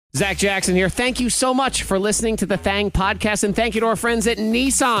Zach Jackson here. Thank you so much for listening to the Thang Podcast, and thank you to our friends at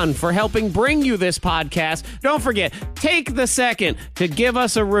Nissan for helping bring you this podcast. Don't forget, take the second to give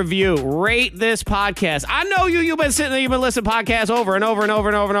us a review. Rate this podcast. I know you've been sitting there, you've been listening to podcasts over and over and over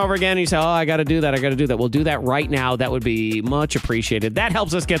and over and over again, and you say, oh, I got to do that. We'll do that right now. That would be much appreciated. That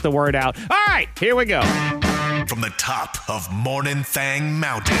helps us get the word out. All right, here we go. From the top of Morning Thang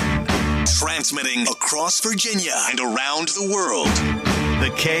Mountain, transmitting across Virginia and around the world, the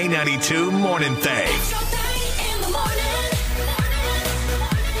K92 Morning Thang.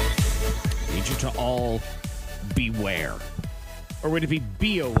 I need you to all beware. Or would it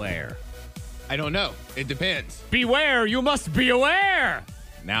be aware? I don't know. It depends. Beware, you must be aware.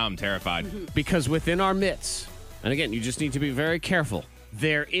 Now I'm terrified. Because within our midst, and again, you just need to be very careful,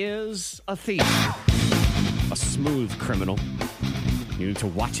 there is a thief, a smooth criminal. You need to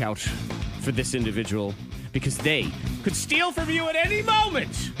watch out for this individual because they could steal from you at any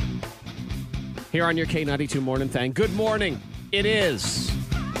moment. Here on your K92 Morning Thang. Good morning. It is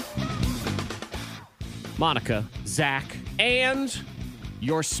Monica, Zach, and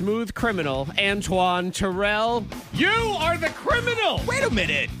your smooth criminal, Antoine Terrell. You are the criminal. Wait a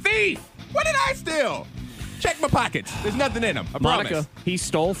minute. Thief. What did I steal? Check my pockets. There's nothing in them. I Monica, promise. he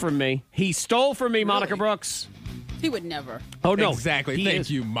stole from me. Monica Brooks. He would never. Oh, no. Exactly.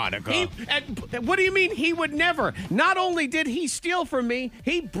 Thank you, Monica. What do you mean he would never? Not only did he steal from me,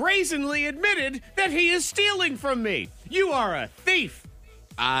 he brazenly admitted that he is stealing from me. You are a thief.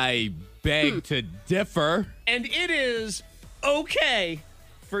 I beg to differ. And it is okay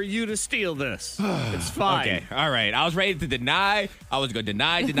for you to steal this. It's fine. Okay. All right. I was ready to deny. I was going to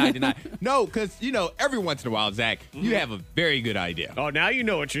deny. No, because, every once in a while, Zach, you have a very good idea. Oh, now you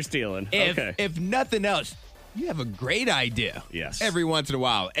know what you're stealing. Okay. If nothing else, you have a great idea. Yes. Every once in a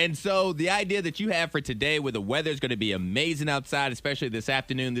while. And so the idea that you have for today where the weather is going to be amazing outside, especially this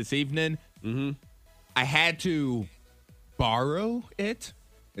afternoon, this evening, I had to borrow it.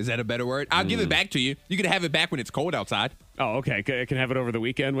 Is that a better word? I'll give it back to you. You can have it back when it's cold outside. Oh, okay. I can have it over the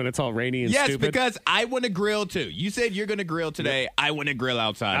weekend when it's all rainy and stupid? Yes, because I want to grill, too. You said you're going to grill today. Yep. I want to grill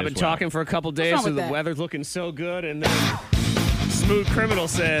outside I've been talking for a couple days, so the weather's looking so good, and then Smooth Criminal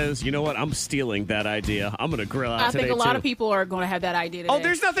says, you know what? I'm stealing that idea. I'm going to grill out today, I think a lot of people are going to have that idea today. Oh,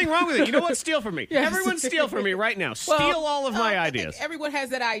 there's nothing wrong with it. You know what? Steal from me. Yes. Everyone steal from me right now. Steal all of my ideas. Everyone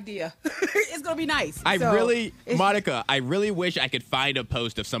has that idea. It's going to be nice. Monica, I really wish I could find a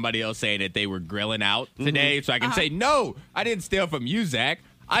post of somebody else saying that they were grilling out today so I can say, no, I didn't steal from you, Zach.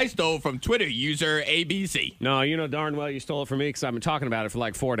 I stole from Twitter user ABC. No, you know darn well you stole it from me because I've been talking about it for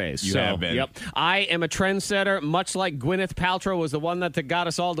like 4 days. You have been. Yep. I am a trendsetter, much like Gwyneth Paltrow was the one that got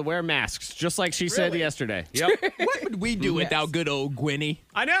us all to wear masks, just like she said yesterday. Yep. What would we do without good old Gwynny?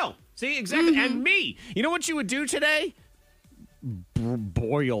 I know. See, exactly. And me. You know what you would do today?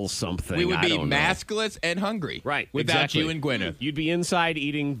 Boil something. We would be maskless and hungry. Right. Without you and Gwyneth. You'd be inside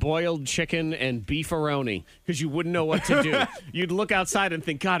eating boiled chicken and beefaroni because you wouldn't know what to do. You'd look outside and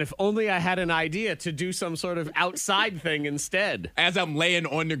think, God, if only I had an idea to do some sort of outside thing instead. As I'm laying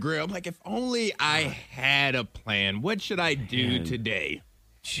on the grill, I'm like, if only I had a plan. What should I do today?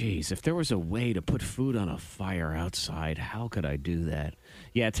 Jeez, if there was a way to put food on a fire outside, how could I do that?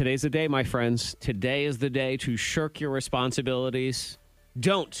 Yeah, today's the day, my friends. Today is the day to shirk your responsibilities.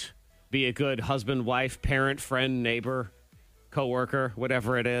 Don't be a good husband, wife, parent, friend, neighbor, coworker,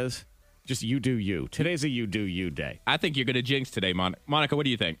 whatever it is. Just you do you. Today's a you do you day. I think you're going to jinx today, Monica. What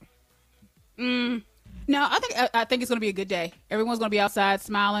do you think? No, I think it's going to be a good day. Everyone's going to be outside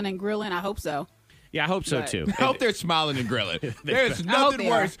smiling and grilling. I hope so. Yeah, I hope so, too. I hope they're smiling and grilling. There's nothing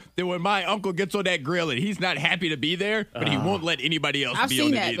worse than when my uncle gets on that grill and he's not happy to be there, but he won't let anybody else be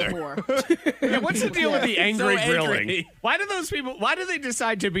on it either. I've seen that before. Yeah, what's the deal with the angry So grilling? angry. Why do they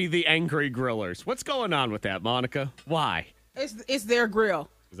decide to be the angry grillers? What's going on with that, Monica? Why? It's their grill.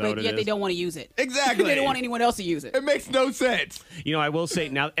 But yet they don't want to use it. Exactly. They don't want anyone else to use it. It makes no sense. You know, I will say,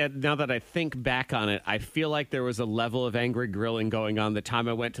 now that I think back on it, I feel like there was a level of angry grilling going on the time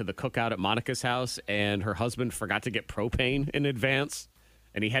I went to the cookout at Monica's house and her husband forgot to get propane in advance.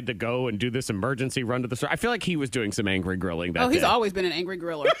 And he had to go and do this emergency run to the store. I feel like he was doing some angry grilling that day. He's always been an angry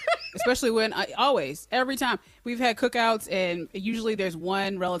griller. Especially when, every time. We've had cookouts, and usually there's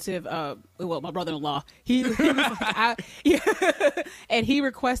one relative, my brother-in-law. He was like, and he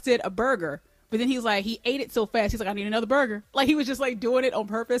requested a burger. But then he was like, he ate it so fast. He's like, I need another burger. Like, he was just like doing it on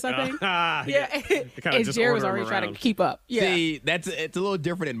purpose, I think. And Jared was already trying to keep up. Yeah. See, it's a little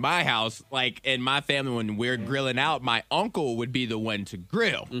different in my house. Like, in my family, when we're grilling out, my uncle would be the one to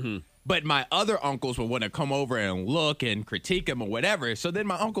grill. Mm-hmm. But my other uncles would want to come over and look and critique him or whatever. So then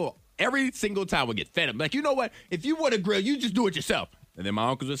my uncle, every single time, would get fed up. Like, you know what? If you want to grill, you just do it yourself. And then my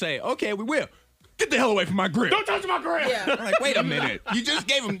uncles would say, okay, we will. Get the hell away from my grill. Don't touch my grill. Yeah. I'm like, wait a minute. You just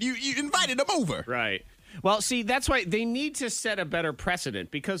gave them, you invited them over. Right. Well, see, that's why they need to set a better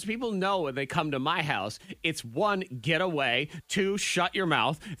precedent because people know when they come to my house, it's 1, get away, 2, shut your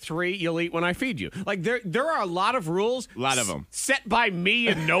mouth, 3, you'll eat when I feed you. Like there are a lot of rules. A lot of them. Set by me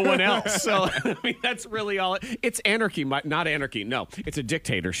and no one else. So, I mean, that's really all. It's anarchy, not anarchy. No, it's a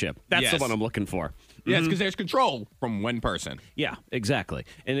dictatorship. That's the Yes. one I'm looking for. Yes, because there's control from one person. Yeah, exactly.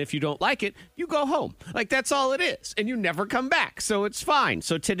 And if you don't like it, you go home. Like, that's all it is. And you never come back. So it's fine.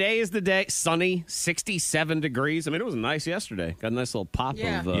 So today is the day. Sunny, 67 degrees. I mean, it was nice yesterday. Got a nice little pop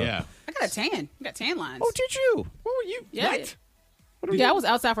Yeah. of... Yeah. I got a tan. I got tan lines. Oh, did you? What were you? Yeah. What? Yeah, I was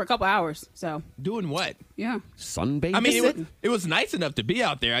outside for a couple hours. So, Doing what? yeah. Sunbathing? I mean, sitting. it was nice enough to be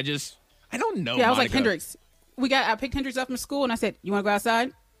out there. I don't know. Yeah, I was like, Monica. Hendrix. I picked Hendrix up from school and I said, you want to go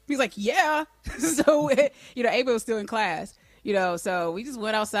outside? He's like, yeah. So, Ava was still in class, so we just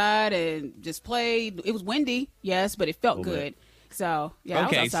went outside and just played. It was windy, yes, but it felt good. So, yeah, I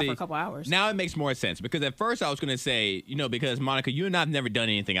was outside for a couple hours. Now it makes more sense because at first I was going to say, because Monica, you and I have never done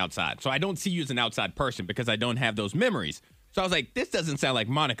anything outside. So I don't see you as an outside person because I don't have those memories. So I was like, this doesn't sound like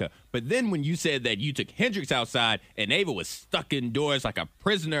Monica. But then when you said that you took Hendrix outside and Ava was stuck indoors like a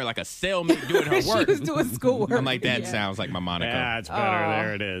prisoner, like a cellmate doing her work. She was doing schoolwork. I'm like, that Yeah. sounds like my Monica. Yeah, it's better.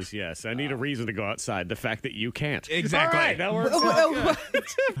 There it is. Yes, I need a reason to go outside. The fact that you can't. Exactly. All right, that works out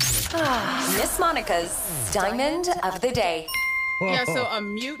good. Miss Monica's Diamond of the Day. Yeah, so a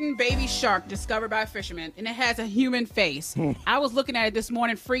mutant baby shark discovered by fishermen, and it has a human face. I was looking at it this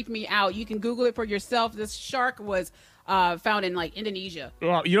morning, freaked me out. You can Google it for yourself. This shark was found in Indonesia.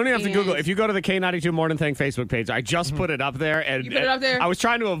 Well, you don't even have to And- Google it. If you go to the K92 Morning Thing Facebook page, I just put it up there. And You put it up there? I was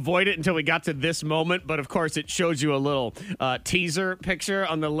trying to avoid it until we got to this moment, but of course it shows you a little teaser picture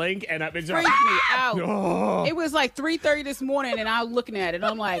on the link, and I've been just Freaked me out. Oh. It was like 3:30 this morning, and I was looking at it.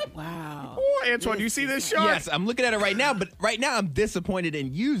 I'm like, wow. Oh, Antoine, you see this shark? Yes, I'm looking at it right now, but right now I'm disappointed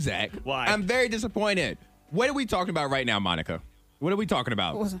in you, Zach. Why? I'm very disappointed. What are we talking about right now, Monica? What are we talking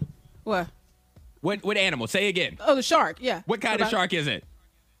about? What was it? What? What animal? Say again. Oh, the shark. Yeah. What kind of shark is it?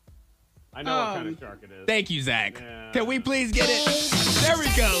 I know what kind of shark it is. Thank you, Zach. Can we please get it? There we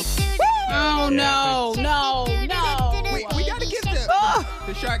go. Oh no, no. We gotta get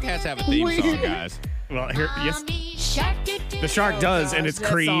the shark has to have a theme song, guys. Well, here, yes, the shark does, and it's that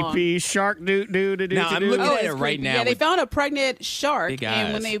song. creepy. Shark do. Now, I'm looking at it's it right creepy. now Yeah, they with found a pregnant shark, big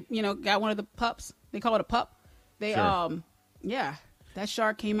and when eyes. they, got one of the pups, they call it a pup. They, yeah, that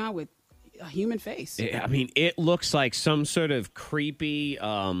shark came out with a human face. I mean, it looks like some sort of creepy.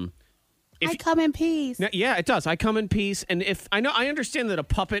 I come in peace. Now, yeah, it does. I come in peace, and I understand that a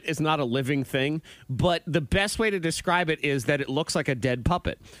puppet is not a living thing, but the best way to describe it is that it looks like a dead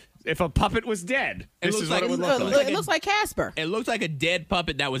puppet. If a puppet was dead, this looks is what like- it would it look looks like. It looks like Casper. It looks like a dead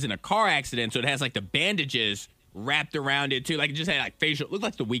puppet that was in a car accident, so it has like the bandages wrapped around it too. Like it just had like facial. It looked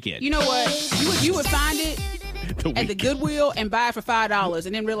like The Weeknd. You know what? You would find it at the Goodwill and buy it for $5,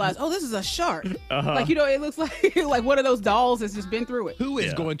 and then realize, oh, this is a shark. Like it looks like like one of those dolls that's just been through it. Who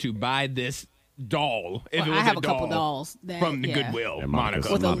is going to buy this doll? If it was I have a doll couple dolls that, from the yeah. Goodwill, Yeah, Monica.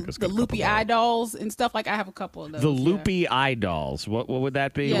 Monica's- With Monica's the got a couple loopy dolls. eye dolls and stuff. Like I have a couple of those. The yeah. loopy eye dolls. What would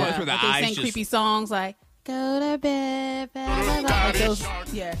that be? Yeah, ones where the like they eyes sing just- creepy songs like "Go to bed." Blah, blah, blah. Like those,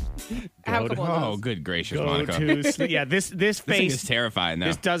 yeah. I have a couple of Oh, those. good gracious, Go Monica. to sleep. Yeah, this This thing face is terrifying now.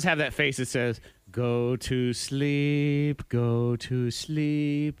 This does have that face that says, "Go to sleep, go to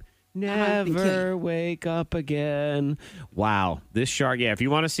sleep, never wake up again." Wow, this shark. Yeah, if you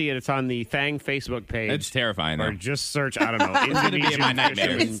want to see it, it's on the Thang Facebook page. It's terrifying. Or Though. just search. I don't know. It's gonna be in my Indonesian nightmares.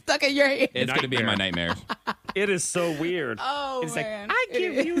 fishermen. It's stuck in your head. It's going to be in my nightmares. It is so weird. Oh, It's man. like, I It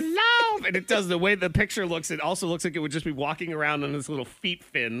give is. you love. And it does the way the picture looks. It also looks like it would just be walking around on its little feet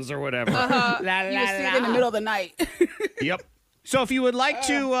fins or whatever. La, You would see it in the middle of the night. Yep. So if you would like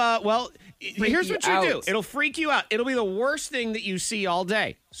to, here's you what you do. out. It'll freak you out. It'll be the worst thing that you see all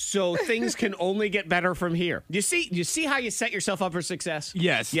day. So things can only get better from here. You see how you set yourself up for success?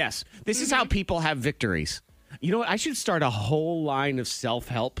 Yes. Yes. This is how people have victories. You know what? I should start a whole line of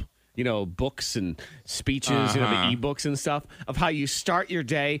self-help, books and speeches, the ebooks and stuff of how you start your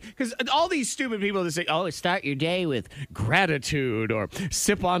day. Because all these stupid people that say, oh, start your day with gratitude or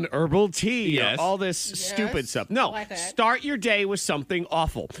sip on herbal tea Yes. or all this stupid stuff. No, I like that. start your day with something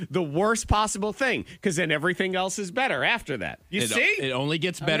awful. The worst possible thing, because then everything else is better after that. You see? It only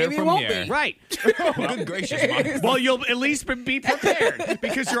gets better maybe it from won't here. be. Right. Good gracious, Monica. Well, you'll at least be prepared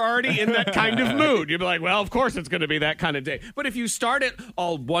because you're already in that kind of mood. You'll be like, well, of course it's going to be that kind of day. But if you start it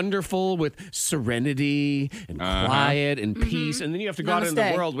all wonderful peaceful with serenity and quiet and peace. And then you have to go out into the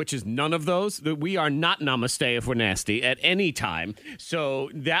Namaste. world, which is none of those. That we are not namaste if we're nasty at any time. So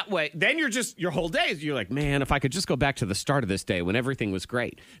that way, then you're just, your whole day is, you're like, man, if I could just go back to the start of this day when everything was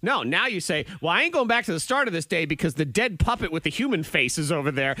great. No, now you say, well, I ain't going back to the start of this day because the dead puppet with the human face is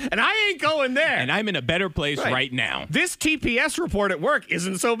over there, and I ain't going there. And I'm in a better place right now. This TPS report at work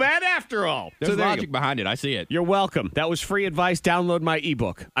isn't so bad after all. There's there you logic go. behind it. I see it. You're welcome. That was free advice. Download my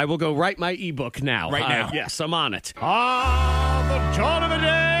ebook. I will go write my ebook now. Right now. Yes, I'm on it. The dawn of the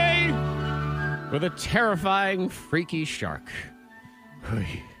day with a terrifying, freaky shark.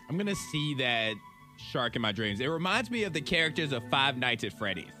 I'm going to see that shark in my dreams. It reminds me of the characters of Five Nights at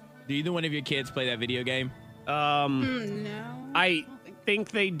Freddy's. Do either one of your kids play that video game? No. I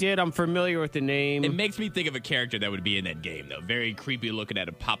think they did. I'm familiar with the name. It makes me think of a character that would be in that game, though. Very creepy looking at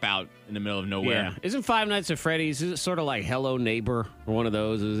it pop out in the middle of nowhere. Yeah. Isn't Five Nights at Freddy's, is it sort of like Hello Neighbor or one of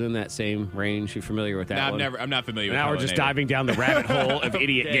those? Is in that same range? You familiar with that No, one? I'm not familiar with Now Hello we're just Neighbor. diving down the rabbit hole of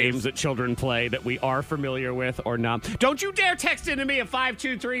idiot Games. games that children play that we are familiar with or not. Don't you dare text into me at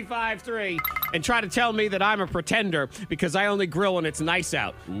 52353 and try to tell me that I'm a pretender because I only grill when it's nice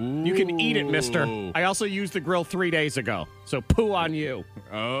out. You can eat it, mister. I also used the grill 3 days ago, so poo on you.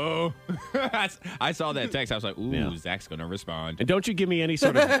 Oh. I saw that text. I was like, ooh, Yeah. Zach's going to respond. And don't you give me any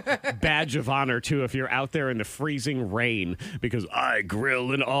sort of badge of honor, too, if you're out there in the freezing rain, because I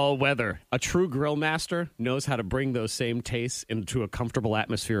grill in all weather. A true grill master knows how to bring those same tastes into a comfortable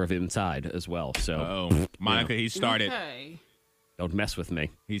atmosphere of inside as well. So Oh, Monica, he started. Okay. don't mess with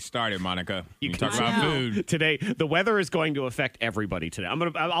me. He started, Monica. You can talk about food. Today, the weather is going to affect everybody today.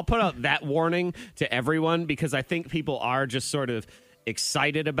 I'll put out that warning to everyone because I think people are just sort of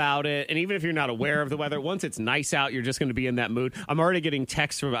excited about it. And even if you're not aware of the weather, once it's nice out, you're just going to be in that mood. I'm already getting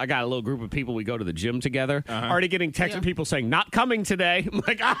texts from, I got a little group of people, we go to the gym together. Already getting texts from people saying, not coming today. I'm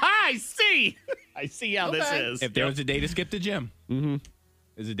like, aha, I see. I see how this is. If there was a day to skip the gym,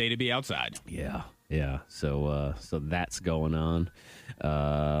 there's a day to be outside. Yeah. So that's going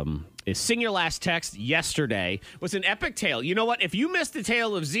on. Sing Your Last Text yesterday was an epic tale. You know what? If you missed the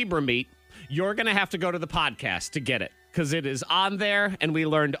tale of zebra meat, you're going to have to go to the podcast to get it because it is on there, and we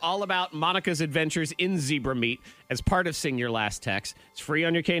learned all about Monica's adventures in zebra meat as part of Sing Your Last Text. It's free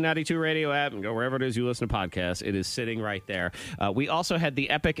on your K92 radio app and go wherever it is you listen to podcasts. It is sitting right there. We also had the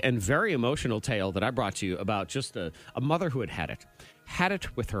epic and very emotional tale that I brought to you about just a mother who had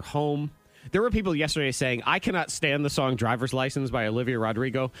it with her home. There were people yesterday saying, I cannot stand the song Driver's License by Olivia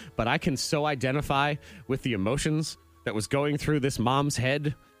Rodrigo, but I can so identify with the emotions that was going through this mom's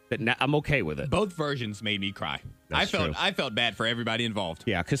head that I'm okay with it. Both versions made me cry. That's true. I felt bad for everybody involved.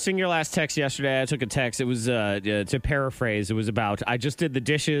 Yeah, because Sing Your Last Text yesterday, I took a text. It was, to paraphrase, it was about, I just did the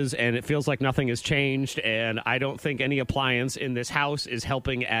dishes and it feels like nothing has changed and I don't think any appliance in this house is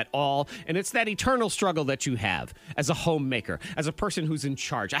helping at all. And it's that eternal struggle that you have as a homemaker, as a person who's in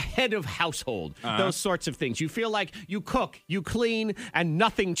charge, a head of household, those sorts of things. You feel like you cook, you clean, and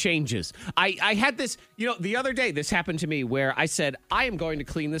nothing changes. I had this, the other day, this happened to me where I said, I am going to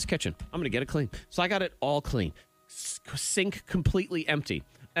clean this kitchen. I'm going to get it clean. So I got it all clean. Sink completely empty.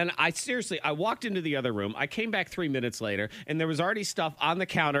 And I walked into the other room. I came back 3 minutes later, and there was already stuff on the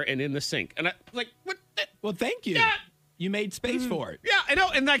counter and in the sink. And I was like, what? Well, thank you. Yeah. You made space for it. Yeah, I know.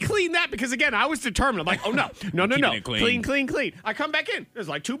 And I cleaned that because, again, I was determined. I'm like, oh, no. Keeping it clean. Clean. I come back in. There's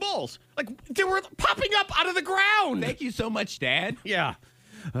like 2 bowls. Like, they were popping up out of the ground. Thank you so much, Dad. Yeah.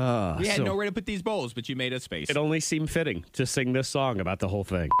 We had nowhere to put these bowls, but you made us space. It only seemed fitting to sing this song about the whole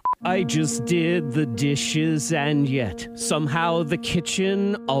thing. I just did the dishes, and yet somehow the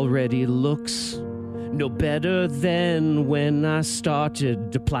kitchen already looks no better than when I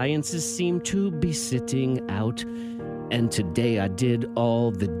started. Appliances seem to be sitting out, and today I did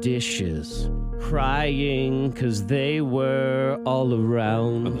all the dishes, crying because they were all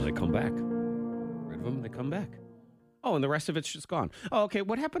around. And then they come back. Rid of them, they come back. Oh, and the rest of it's just gone. Oh, okay.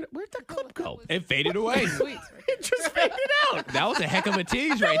 What happened? Where'd that clip go? It faded away. Sweet. It just faded out. That was a heck of a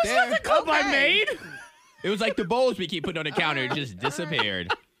tease right That was there. not the clip I made. It was like the bowls we keep putting on the counter. It just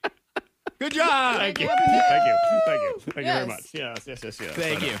disappeared. Good job. Thank you. Yes. Thank you very much. Yes.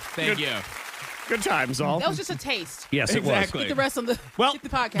 Thank you. Good times, all. That was just a taste. Yes, it was. Exactly. Get the rest on the Well, get the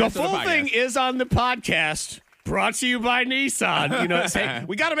podcast. the full thing is on the podcast. Brought to you by Nissan. You know, say,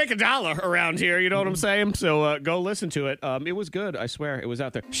 we got to make $1 around here. You know what I'm saying? So go listen to it. It was good. I swear. It was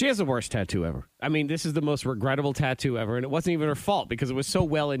out there. She has the worst tattoo ever. I mean, this is the most regrettable tattoo ever. And it wasn't even her fault because it was so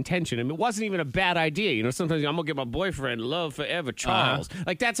well-intentioned. I mean, it wasn't even a bad idea. You know, sometimes I'm going to get my boyfriend Love Forever Charles.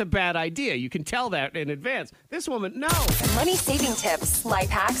 Like, that's a bad idea. You can tell that in advance. This woman, no. Money-saving tips, life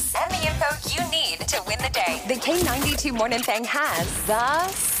hacks, and the info you need to win the day. The K92 Morning Thing has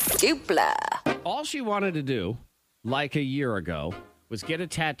the dupla. All she wanted to do, like a year ago, was get a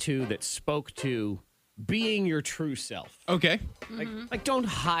tattoo that spoke to being your true self. Okay. Like don't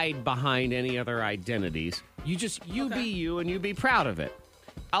hide behind any other identities. You be you and you be proud of it.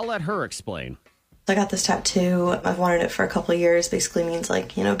 I'll let her explain. I got this tattoo. I've wanted it for a couple of years. Basically means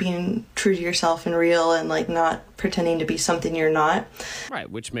like, you know, being true to yourself and real and like not pretending to be something you're not. Right,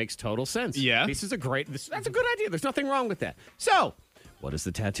 which makes total sense. Yeah. That's a good idea. There's nothing wrong with that. So, what does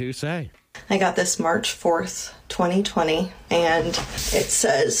the tattoo say? I got this March 4th, 2020, and it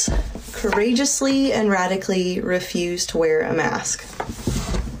says, courageously and radically refuse to wear a mask.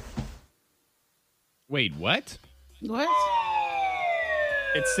 Wait, what? What?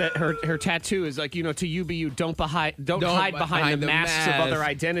 It's her tattoo is like, you know, to you be you, don't hide behind the masks of other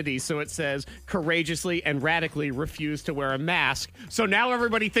identities. So it says courageously and radically refuse to wear a mask. So now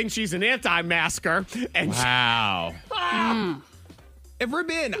everybody thinks she's an anti-masker. And Wow. If we're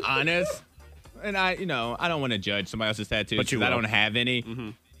being honest, and I don't want to judge somebody else's tattoos, But you because I will. don't have any.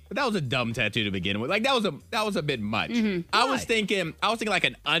 But that was a dumb tattoo to begin with. Like that was a bit much. I was thinking like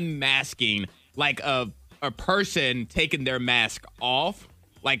an unmasking, like a person taking their mask off,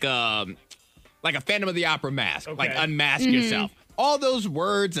 like a Phantom of the Opera mask, like unmask yourself. All those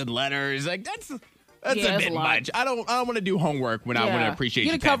words and letters, like that's a bit much. I don't want to do homework when I want to appreciate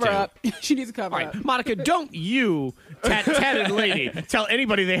your Get a cover tattoo. up. She needs a cover all up. right, Monica, don't you, tatted lady, tell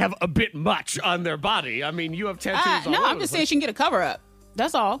anybody they have a bit much on their body. I mean, you have tattoos all No, over I'm the just place. saying she can get a cover up.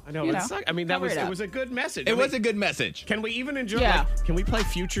 That's all. I know. You I mean, cover it up. was a good message. It was a good message. Can we even enjoy? Yeah. Like, can we play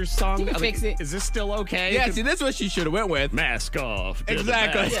Future's song? You can fix it. Is this still okay? Yeah, see, this is what she should have went with. Mask off. Do the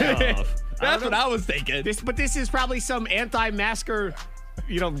Exactly. mask off. That's what I was thinking. But this is probably some anti-masker,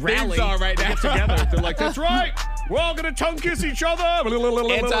 rally. song right now. Get together. They're like, that's right. We're all gonna tongue kiss each other.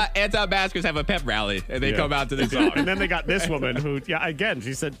 Anti-maskers have a pep rally, and they come out to this song. And then they got this woman who, again,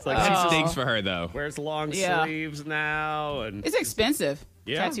 she said, like, She stinks for her, though. wears long Yeah. sleeves now, and It's expensive.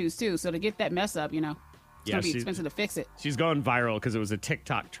 Yeah. Tattoos too. So to get that mess up, it's Yeah, gonna be she- expensive to fix it. she's going viral because it was a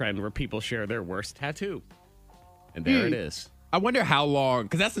TikTok trend where people share their worst tattoo, and there it is. I wonder how long,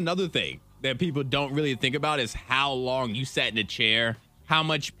 because that's another thing that people don't really think about is how long you sat in a chair, how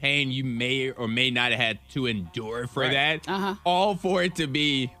much pain you may or may not have had to endure for that. All for it to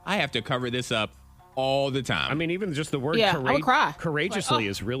be, I have to cover this up all the time. I mean, even just the word Yeah, I would cry. courageously Like,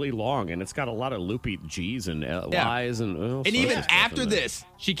 is really long, and it's got a lot of loopy G's and Y's and and even after this,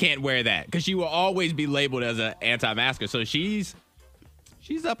 she can't wear that because she will always be labeled as an anti-masker. So she's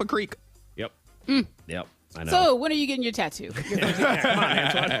up a creek. Yep. Yep. I know. So when are you getting your tattoo? Come on,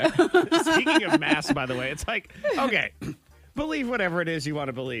 Antoine. Speaking of masks, by the way, it's like, okay, believe whatever it is you want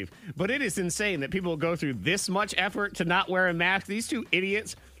to believe. But it is insane that people go through this much effort to not wear a mask. These two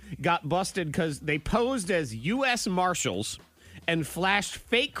idiots got busted because they posed as U.S. Marshals and flashed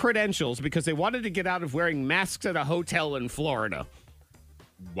fake credentials because they wanted to get out of wearing masks at a hotel in Florida.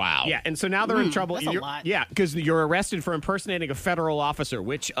 Wow. Yeah, and so now they're in trouble. that's a lot. Yeah, because you're arrested for impersonating a federal officer,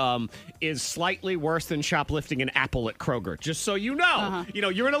 which is slightly worse than shoplifting an apple at Kroger. Just so you know,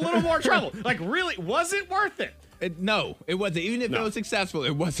 you're in a little more trouble. Like, really, was it worth it? No, it wasn't. Even if it was successful,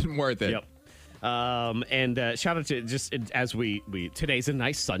 it wasn't worth it. Yep. And shout out to just as we today's a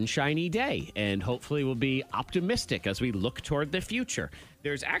nice sunshiny day, and hopefully we'll be optimistic as we look toward the future.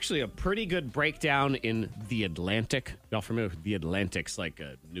 There's actually a pretty good breakdown in The Atlantic. Y'all familiar with The Atlantic's like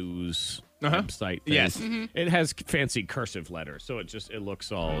a news website thing? Yes. It has fancy cursive letters, so it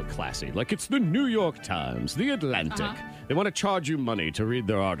looks all classy. Like it's the New York Times, The Atlantic. They want to charge you money to read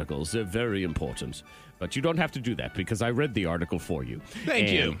their articles. They're very important. But you don't have to do that because I read the article for you. Thank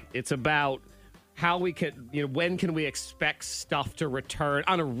And you. It's about how we could, when can we expect stuff to return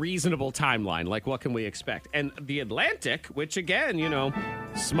on a reasonable timeline? Like, what can we expect? And The Atlantic, which again,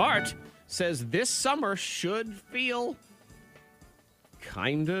 smart, says this summer should feel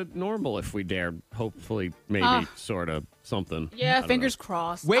kind of normal if we dare. Hopefully, maybe, sort of, something. I Yeah, don't fingers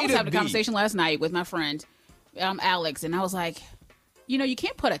crossed. Way I was to having a be. conversation last night with my friend, Alex, and I was like, you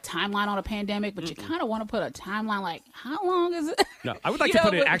can't put a timeline on a pandemic, but you kind of want to put a timeline like, how long is it? No, I would like to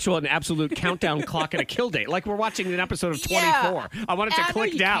put an absolute countdown clock and a kill date, like we're watching an episode of 24. Yeah. I want it to I know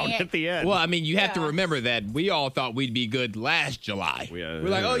click you down can't. at the end. Well, I mean, you have to Yeah. remember that we all thought we'd be good last July. Yeah. We're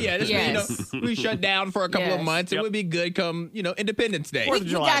like, oh yeah, this Yes. we shut down for a couple of Yes. months. It Yep. would be good come Independence Day. Fourth We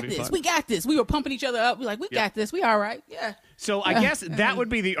of July got would be this. fun. We got this. We were pumping each other up. We're like, we got this. We all right. Yeah. So I guess that would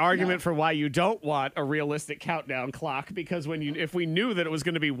be the argument for why you don't want a realistic countdown clock, because if we knew that it was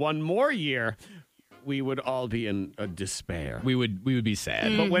going to be one more year, we would all be in a despair. We would be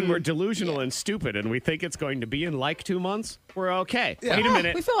sad. But when we're delusional and stupid and we think it's going to be in like 2 months, we're okay. Yeah. Wait a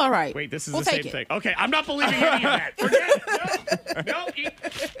minute. We feel all right. Wait, this is We'll the same take it. thing. Okay, I'm not believing any of that. Forget it. No,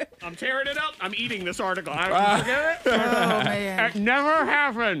 I'm tearing it up. I'm eating this article. Forget it. Oh, man. It never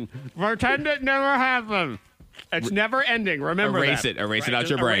happened. Pretend it never happened. It's never ending. Remember Erase that. it. Erase it out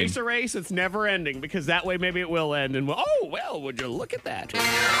your brain. Erase. It's never ending, because that way maybe it will end. And would you look at that?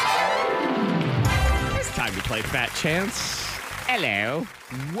 It's time to play Fat Chance. Hello.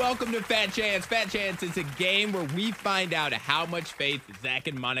 Welcome to Fat Chance. Fat Chance is a game where we find out how much faith Zach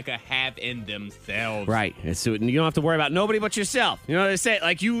and Monica have in themselves. Right. So you don't have to worry about nobody but yourself. You know what they say?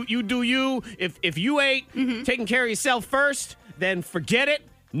 Like, you do you. If you ain't taking care of yourself first, then forget it.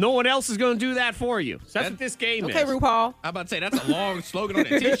 No one else is going to do that for you. So that's what this game Okay, is. RuPaul. I'm about to say, that's a long slogan on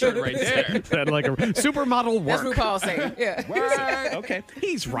a T-shirt right there. That like a supermodel That's work. RuPaul saying. Yeah. Okay.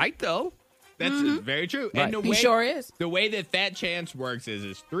 He's right, though. That's very true. Right. And the He way, sure is. The way that Fat Chance works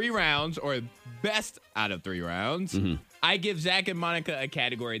is 3 rounds, or best out of 3 rounds. I give Zach and Monica a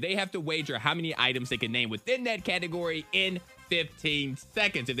category. They have to wager how many items they can name within that category in 15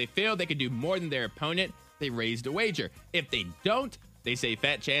 seconds. If they fail, they can do more than their opponent. They raise the wager. If they don't, they say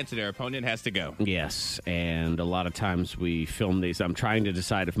Fat Chance and their opponent has to go. Yes, and a lot of times we film these. I'm trying to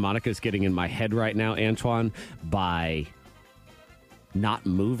decide if Monica's getting in my head right now, Antoine, by not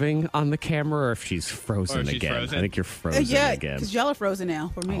moving on the camera, or if she's frozen Or if she's again. frozen? I think you're frozen Yeah, again. because y'all are frozen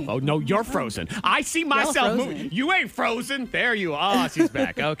now for me. Oh, no, you're frozen. I see myself frozen. moving. You ain't frozen. There you are. Oh, she's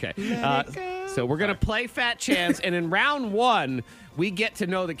back. Okay. So we're going to play Fat Chance, and in round 1, we get to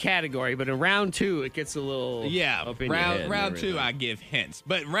know the category, but in round 2, it gets a little Yeah, up in your head and round 2, everything. I give hints.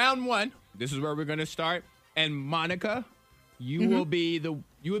 But round 1, this is where we're going to start. And Monica, you will be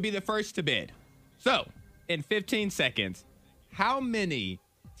the first to bid. So, in 15 seconds, how many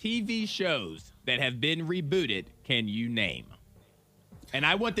TV shows that have been rebooted can you name? And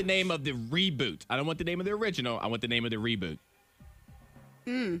I want the name of the reboot. I don't want the name of the original. I want the name of the reboot.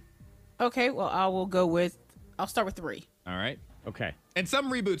 Okay, well, I'll start with 3. All right? Okay. And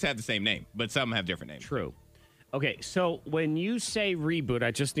some reboots have the same name, but some have different names. True. Okay, so when you say reboot,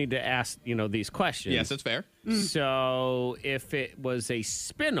 I just need to ask, these questions. Yes, that's fair. So if it was a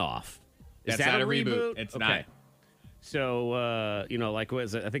spin-off, is That's that not a a reboot. reboot? It's okay. not. So, like,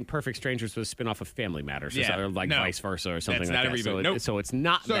 was it? I think Perfect Strangers was a spin-off of Family Matters, Yeah, or like no. vice versa, or something That's like not a that. So, reboot. Nope. so it's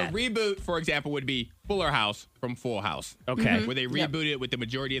not So that. a reboot, for example, would be Fuller House from Full House. Okay. Where they rebooted it with the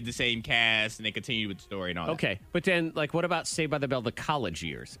majority of the same cast and they continued with the story and all that. Okay, but then, like, what about Saved by the Bell, the college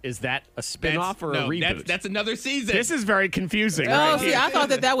years? Is that a spin-off or a reboot? That's another season. This is very confusing. Oh, right see, here. I thought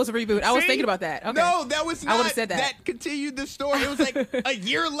that was a reboot. I was See? thinking about that. Okay. No, that was not. I would've said that. That continued the story. It was like a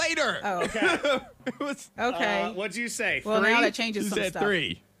year later. Oh, It was. okay. What'd you say? Well, 3? now that changes You some said stuff.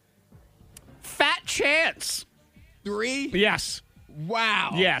 3. Fat Chance. 3? Yes.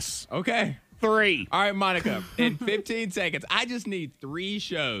 Wow. Yes. Okay. 3. All right, Monica. In 15 seconds, I just need 3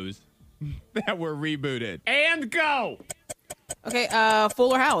 shows that were rebooted. And go. Okay,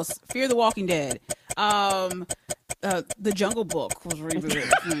 Fuller House, Fear the Walking Dead, The Jungle Book was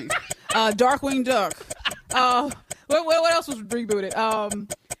rebooted. Darkwing Duck. What else was rebooted?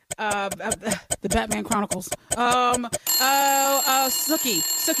 The Batman Chronicles.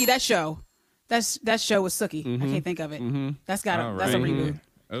 Sookie, that show. That show was Sookie. I can't think of it. That's a reboot.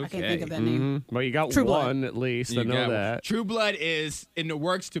 Okay. I can't think of that name. Well, you got True Blood. one at least. I You know got- that. True Blood is in the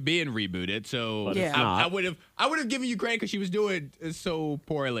works to being rebooted, so But it's I not. would have given you credit because she was doing so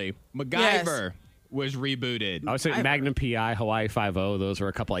poorly. MacGyver was rebooted. I was saying Magnum PI, Hawaii Five-0. Those were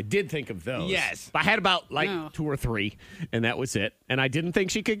a couple. I did think of those. Yes. But I had about No. 2 or 3, and that was it. And I didn't think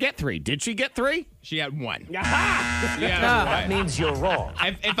she could get 3. Did she get 3? She had 1. Aha! Yeah, That means you're wrong.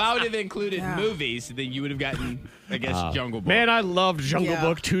 If I would have included movies, then you would have gotten, I guess, Jungle Book. Man, I loved Jungle Yeah.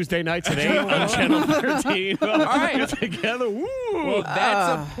 Book Tuesday nights at 8 on Channel 13. All right. Together. Woo! Well,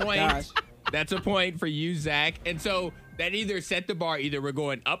 that's a point. gosh. That's a point for you, Zach. And so that either set the bar. Either we're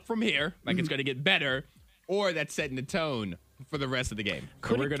going up from here, like it's going to get better, or that's setting the tone for the rest of the game.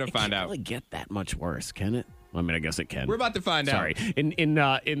 So we're going to find It can't out. really get that much worse, can it? I mean, I guess it can. We're about to find out. Sorry.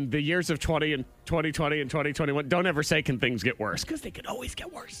 In the years of 2020 and 2021, don't ever say can things get worse, because they could always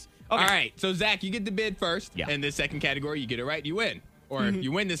get worse. Okay. All right, so Zach, you get the bid first. Yeah. In this second category, you get it right, you win. Or if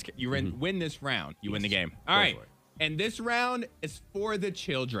you win this, win this round, you win the game. All right, for it. and this round is for the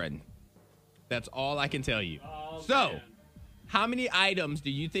children. That's all I can tell you. So, how many items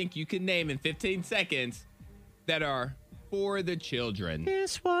do you think you can name in 15 seconds that are for the children?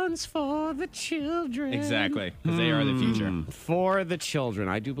 This one's for the children. Exactly, because they are the future. For the children.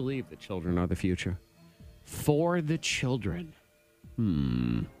 I do believe that children are the future. For the children.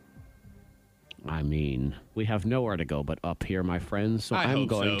 I mean, we have nowhere to go but up here, my friends. So I I'm hope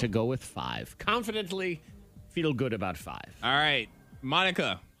going so. to go with 5. Confidently feel good about 5. All right,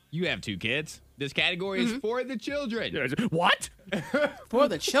 Monica, you have 2 kids. This category is for the children. What? For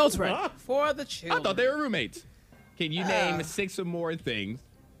the children. For the children. I thought they were roommates. Can you name 6 or more things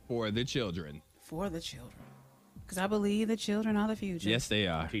for the children? For the children. Because I believe the children are the future. Yes, they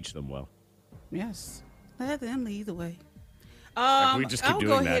are. Teach them well. Yes. Let them lead the way. we just keep I'll doing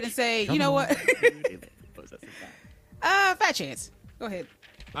go that. ahead and say, you know what? Fat chance. Go ahead.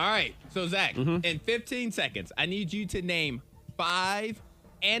 All right. So, Zach, in 15 seconds, I need you to name 5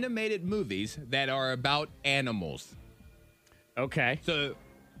 animated movies that are about animals. Okay. So,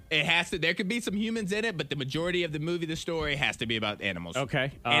 there could be some humans in it, but the majority of the story has to be about animals.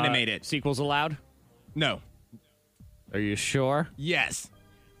 Okay. Animated. Sequels allowed? No. Are you sure? Yes.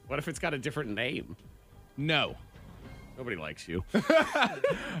 What if it's got a different name? No. Nobody likes you. All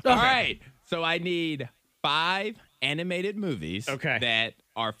right. So, I need 5 animated movies that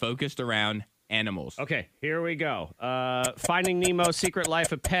are focused around animals. Okay, here we go. Finding Nemo, Secret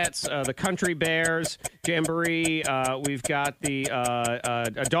Life of Pets, The Country Bears, Jamboree. We've got the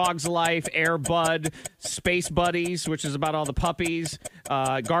A Dog's Life, Air Bud, Space Buddies, which is about all the puppies,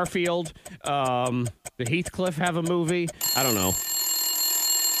 Garfield, the Heathcliff have a movie. I don't know.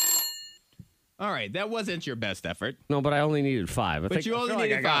 All right. That wasn't your best effort. No, but I only needed 5. But you only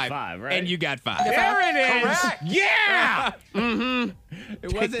needed I got 5. 5, right? And you got 5. There it is. Correct. Yeah.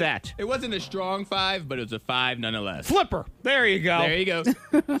 It wasn't that. It wasn't a strong 5, but it was a 5 nonetheless. Flipper. There you go. There you go.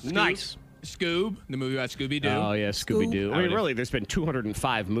 Nice. Scoob, the movie about Scooby-Doo. Oh, yeah, Scooby-Doo. I mean, Scoob. really, there's been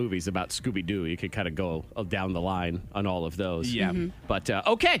 205 movies about Scooby-Doo. You could kind of go down the line on all of those. Yeah. But,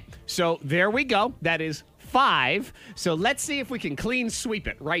 okay, so there we go. That is 5. So let's see if we can clean sweep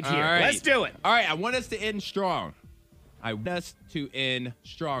it right here. All right. Let's do it. All right, I want us to end strong. I want us to end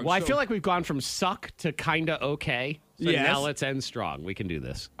strong. Well, I So- feel like we've gone from suck to kind of okay. So Yes. now let's end strong. We can do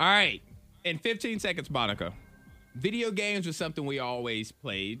this. All right. In 15 seconds, Monica. Video games was something we always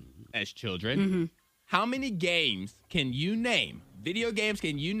played as children. How many games can you name? Video games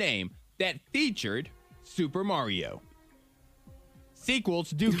can you name that featured Super Mario?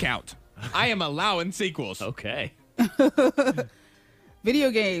 Sequels do count. I am allowing sequels Okay. Video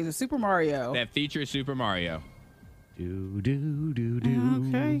games, Super Mario. that feature Super Mario. Do, do, do, do.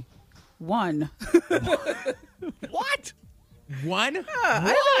 Okay. 1. What? One? I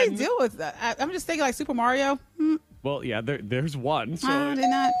don't really deal with that. I'm just thinking like Super Mario. Well, yeah, there's one. So I did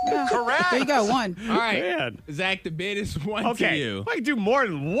not. Correct. There you go. 1. All right. Man. Zach, the bid is 1 to Okay, you. if I could do more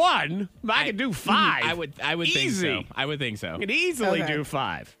than 1, I could do 5. I would think Easy. so. I would think so. I could easily Okay. do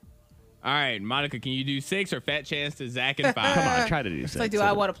 5. All right, Monica, can you do 6 or fat chance to Zach and 5? Come on, try to do 6. like, do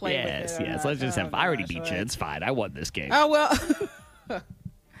I wanna play with Yes, it or yes. not? Let's just have. Oh, I already gosh, beat you. right. It's fine. I won this game. Oh, well.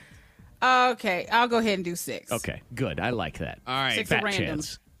 Okay. I'll go ahead and do 6. Okay, good. I like that. All right. 6 fat random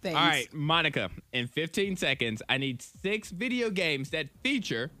chance. things. All right, Monica, in 15 seconds, I need 6 video games that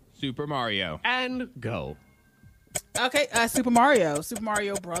feature Super Mario. And go. Okay, Super Mario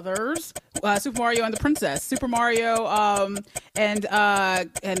Brothers, Super Mario and the Princess, Super Mario, and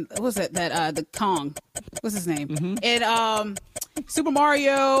what was it that the Kong, what's his name, and Super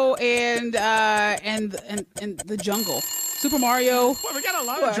Mario and the Jungle, Super Mario. Well, we got a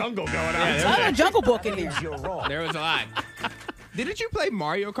lot of jungle going on. I have a Jungle Book in there. There was a lot. Didn't you play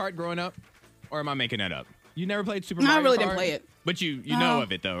Mario Kart growing up? Or am I making that up? You never played Super No, I Mario Kart? really didn't play it. But you know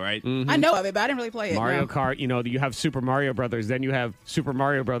of it, though, right? I know of it, but I didn't really play it. Mario no. Kart. You know, you have Super Mario Brothers. Then you have Super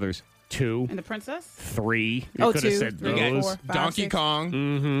Mario Brothers 2, And the Princess. 3. You Oh, could have 2, said 3, those. 4, 5, Donkey 6.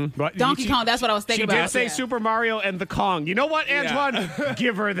 Kong. But Donkey Kong. That's what I was thinking She about. did say yeah. Super Mario and the Kong. You know what, Antoine?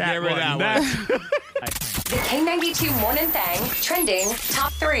 Give her that Give her one. that one. That's- The K92 Morning Thang trending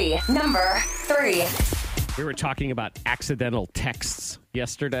top 3. Number 3. We were talking about accidental texts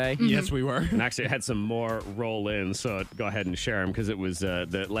yesterday. Yes, we were. And actually, I had some more roll in, so go ahead and share them because it was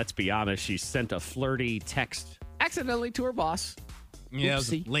let's be honest, she sent a flirty text accidentally to her boss. Yeah, it was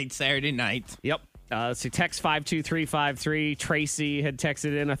Oopsie. late Saturday night. Yep. Let's see, text 52353. Tracy had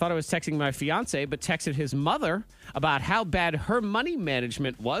texted in. I thought I was texting my fiance, but texted his mother about how bad her money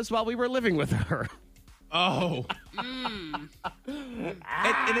management was while we were living with her. Oh. And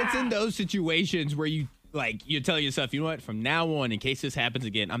it's in those situations where you tell yourself, you know what, from now on, in case this happens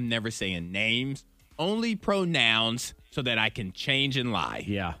again, I'm never saying names, only pronouns so that I can change and lie.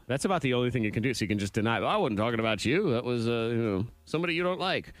 Yeah, that's about the only thing you can do. So you can just deny, I wasn't talking about you. That was somebody you don't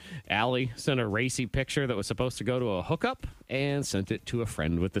like. Allie sent a racy picture that was supposed to go to a hookup and sent it to a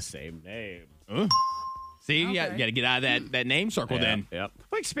friend with the same name. See, you got to get out of that name circle then. Yep.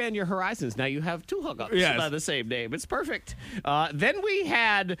 Well, expand your horizons. Now you have 2 hookups Yes. by the same name. It's perfect. Then we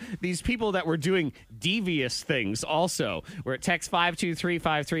had these people that were doing devious things also. We're at text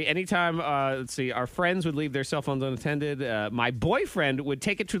 52353. Anytime, let's see, our friends would leave their cell phones unattended. My boyfriend would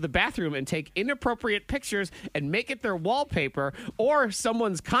take it to the bathroom and take inappropriate pictures and make it their wallpaper or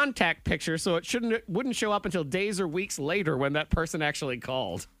someone's contact picture so it wouldn't show up until days or weeks later when that person actually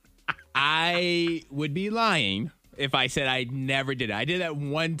called. I would be lying if I said I never did it. I did that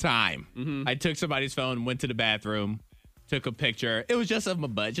one time. Mm-hmm. I took somebody's phone, went to the bathroom, took a picture. It was just of my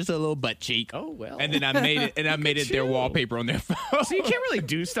butt, just a little butt cheek. Oh, well. And then I made it their wallpaper on their phone. So you can't really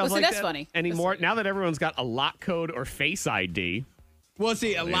do stuff like that's that funny. anymore. Now that everyone's got a lock code or Face ID. Well,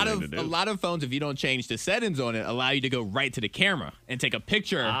 see, a lot of phones, if you don't change the settings on it, allow you to go right to the camera and take a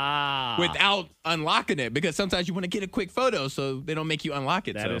picture without unlocking it, because sometimes you want to get a quick photo, so they don't make you unlock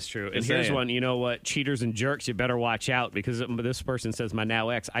it. That is true. And here's one. You know what? Cheaters and jerks, you better watch out, because this person says, my now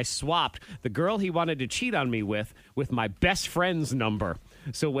ex, I swapped the girl he wanted to cheat on me with my best friend's number.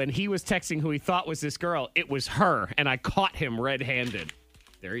 So when he was texting who he thought was this girl, it was her, and I caught him red-handed.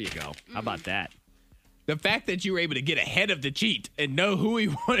 There you go. How about that? The fact that you were able to get ahead of the cheat and know who he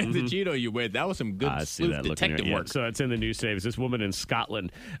wanted to cheat on you with, that was some good sleuth detective work. So it's in the news today. It was this woman in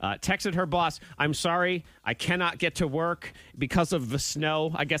Scotland texted her boss, I'm sorry, I cannot get to work because of the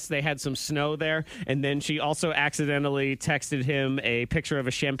snow. I guess they had some snow there. And then she also accidentally texted him a picture of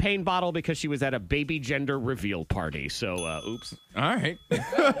a champagne bottle because she was at a baby gender reveal party. So, oops. All right.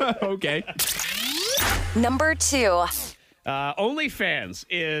 Okay. Number 2. OnlyFans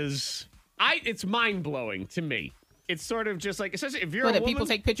is... it's mind-blowing to me. It's sort of just like, especially if you're a woman, people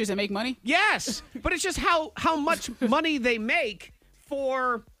take pictures and make money? Yes, but it's just how much money they make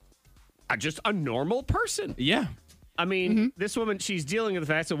for just a normal person. Yeah. I mean, this woman, she's dealing with the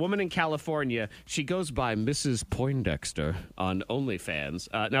fact, it's a woman in California. She goes by Mrs. Poindexter on OnlyFans.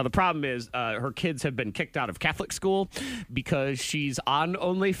 Now, the problem is her kids have been kicked out of Catholic school because she's on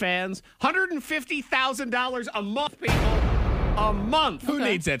OnlyFans. $150,000 a month, people. A month. Who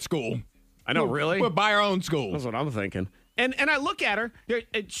needs that school? I know, really? We'll buy our own school. That's what I'm thinking. And I look at her.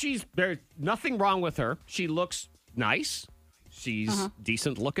 There's nothing wrong with her. She looks nice. She's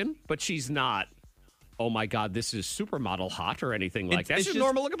decent looking, but she's not, oh my God, this is supermodel hot or anything like that. She's a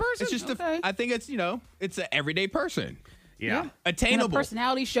normal looking person. It's just I think it's, it's an everyday person. Yeah. Attainable. And her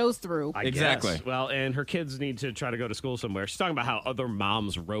personality shows through. I Exactly. guess. Well, and her kids need to try to go to school somewhere. She's talking about how other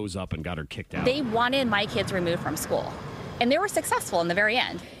moms rose up and got her kicked out. They wanted my kids removed from school. And they were successful in the very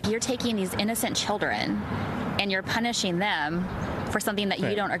end. You're taking these innocent children and you're punishing them for something that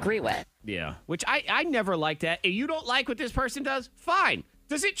you don't agree with. Yeah, which I never liked that. If you don't like what this person does, fine.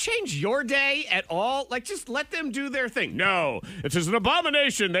 Does it change your day at all? Like, just let them do their thing. No, it is an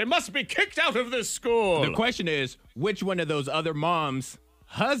abomination. They must be kicked out of this school. The question is, which one of those other moms'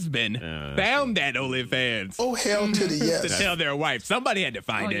 husband found that OnlyFans? Oh, hell to the yes. To tell their wife. Somebody had to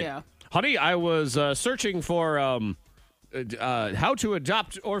find it. Yeah. Honey, I was searching for how to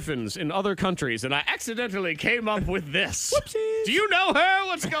adopt orphans in other countries, and I accidentally came up with this. Whoopsies. Do you know her?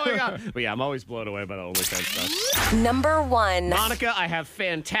 What's going on? But yeah, I'm always blown away by the OnlyFans stuff. Number 1. Monica, I have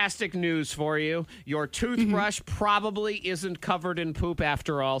fantastic news for you. Your toothbrush probably isn't covered in poop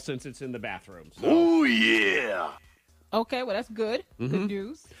after all, since it's in the bathroom. So. Oh, yeah. Okay, well, that's good. Good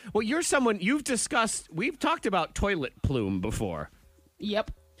news. Well, you're someone, we've talked about toilet plume before.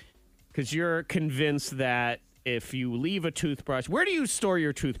 Yep. Because you're convinced that if you leave a toothbrush, where do you store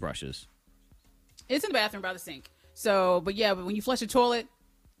your toothbrushes? It's in the bathroom by the sink. So, but when you flush the toilet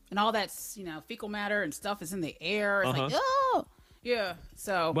and all that, fecal matter and stuff is in the air, it's like, oh, yeah.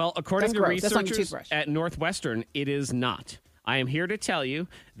 So, well, according to researchers toothbrush. at Northwestern, it is not. I am here to tell you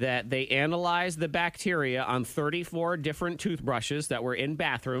that they analyzed the bacteria on 34 different toothbrushes that were in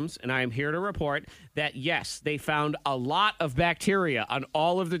bathrooms, and I am here to report that, yes, they found a lot of bacteria on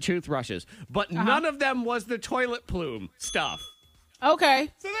all of the toothbrushes, but none of them was the toilet plume stuff. Okay.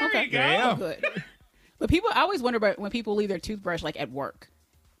 So there you go. Yeah. Good. But I always wonder about when people leave their toothbrush, like, at work,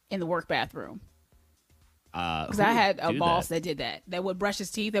 in the work bathroom. Because I had a boss that did that would brush his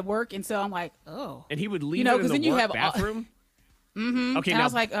teeth at work, and so I'm like, oh. And he would leave it in the work bathroom? Mm-hmm. Okay, and now, I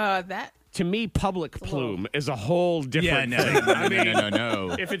was like, that. To me, public plume is a whole different thing.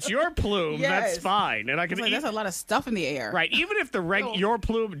 No. If it's your plume, that's fine. And I can there's a lot of stuff in the air. Right. Even if your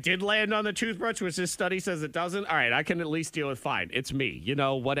plume did land on the toothbrush, which this study says it doesn't, all right, I can at least deal with fine. It's me,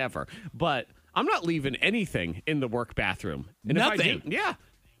 whatever. But I'm not leaving anything in the work bathroom. And Nothing.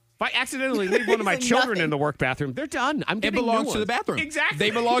 If I accidentally leave one of my children in the work bathroom, they're done. It belongs to the bathroom. Exactly. They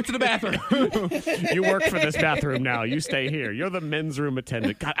belong to the bathroom. You work for this bathroom now. You stay here. You're the men's room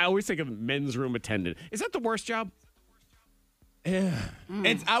attendant. God, I always think of men's room attendant. Is that the worst job? Yeah.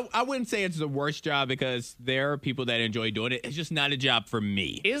 I wouldn't say it's the worst job because there are people that enjoy doing it. It's just not a job for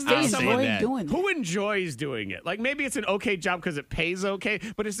me. Is there someone who enjoys doing it? Like maybe it's an okay job because it pays okay,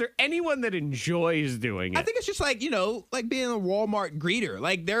 but is there anyone that enjoys doing it? I think it's just like being a Walmart greeter.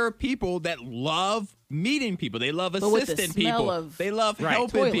 Like there are people that love meeting people. They love assisting people. They love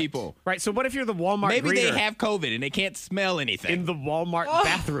helping people. Right. So what if you're the Walmart Maybe greeter? they have COVID and they can't smell anything. In the Walmart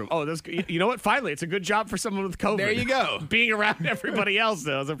bathroom. Oh, you know what? Finally, it's a good job for someone with COVID. There you go. Being around everybody else,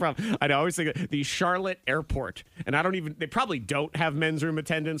 though, is a problem. I always think of the Charlotte airport. And they probably don't have men's room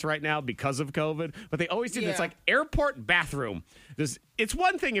attendants right now because of COVID, but they always did. It's like airport bathroom. It's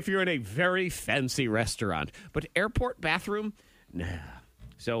one thing if you're in a very fancy restaurant, but airport bathroom, nah.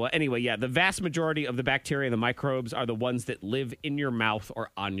 So anyway, the vast majority of the bacteria and the microbes are the ones that live in your mouth or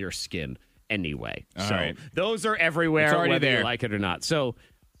on your skin anyway. Those are everywhere, whether you like it or not. So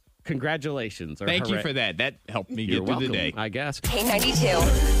congratulations. Thank you for that. That helped me get through the day. I guess. K92.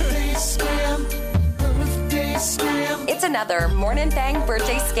 It's another Morning Thang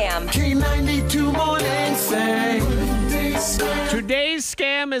birthday scam. K92 Morning Thang. Today's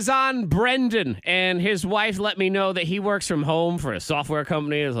scam is on Brendan, and his wife let me know that he works from home for a software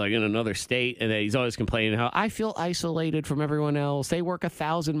company. It's like in another state, and that he's always complaining how I feel isolated from everyone else. They work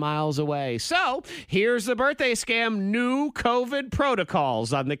 1,000 miles away. So here's the birthday scam: new COVID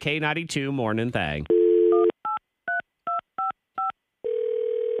protocols on the K92 Morning Thang.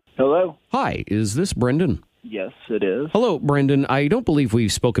 Hello. Hi, is this Brendan? Yes, it is. Hello, Brendan. I don't believe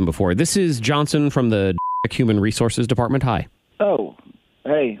we've spoken before. This is Johnson from the Human Resources Department. Hi. Oh,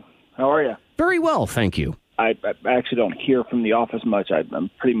 hey. How are you? Very well, thank you. I actually don't hear from the office much. I'm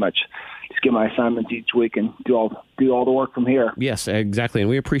pretty much just get my assignments each week and do all the work from here. Yes, exactly, and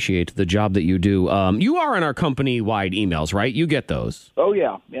we appreciate the job that you do. You are in our company-wide emails, right? You get those. Oh,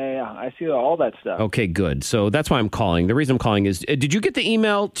 yeah. I see all that stuff. Okay, good. So that's why I'm calling. The reason I'm calling is, did you get the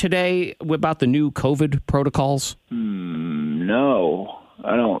email today about the new COVID protocols? No,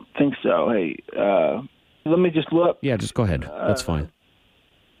 I don't think so. Hey, let me just look. Yeah, just go ahead. That's fine.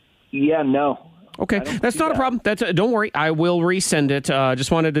 Yeah, no. Okay, that's not a problem. Don't worry. I will resend it. Just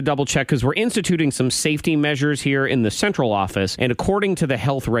wanted to double check because we're instituting some safety measures here in the central office. And according to the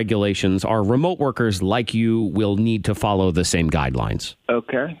health regulations, our remote workers like you will need to follow the same guidelines.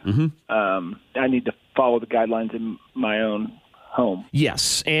 Okay. Mm-hmm. I need to follow the guidelines in my own home.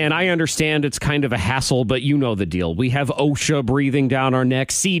 Yes, and I understand it's kind of a hassle, but you know the deal. We have OSHA breathing down our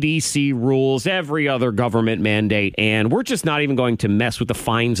necks, CDC rules, every other government mandate, and we're just not even going to mess with the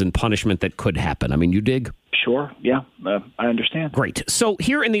fines and punishment that could happen. I mean, you dig? Sure, yeah, I understand. Great. So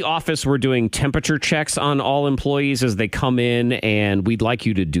here in the office, we're doing temperature checks on all employees as they come in, and we'd like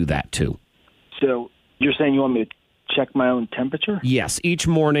you to do that too. So you're saying you want me to check my own temperature? Yes. Each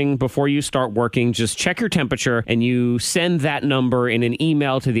morning before you start working, just check your temperature and you send that number in an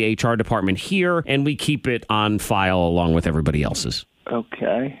email to the HR department here, and we keep it on file along with everybody else's.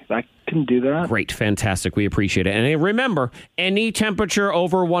 Okay. I can do that. Great. Fantastic. We appreciate it. And remember, any temperature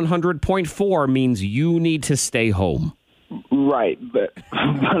over 100.4 means you need to stay home. Right, but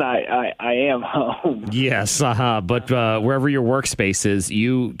I am home. Yes, but wherever your workspace is,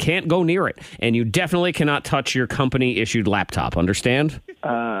 you can't go near it, and you definitely cannot touch your company-issued laptop. Understand?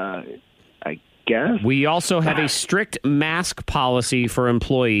 I guess. We also have a strict mask policy for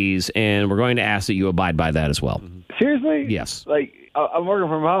employees, and we're going to ask that you abide by that as well. Seriously? Yes. Like, I'm working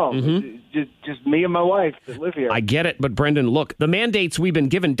from home. Mm-hmm. Just me and my wife that live here. I get it, but Brendan, look, the mandates we've been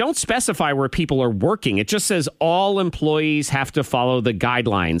given don't specify where people are working. It just says all employees have to follow the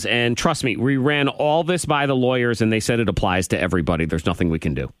guidelines. And trust me, we ran all this by the lawyers, and they said it applies to everybody. There's nothing we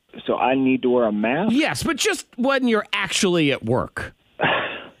can do. So I need to wear a mask? Yes, but just when you're actually at work.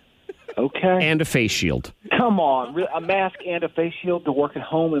 Okay. And a face shield. Come on. A mask and a face shield to work at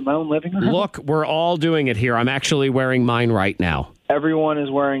home in my own living room? Look, we're all doing it here. I'm actually wearing mine right now. everyone is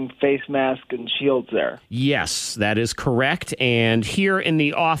wearing face masks and shields there. Yes, that is correct. And here in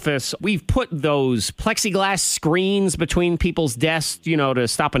the office, we've put those plexiglass screens between people's desks, to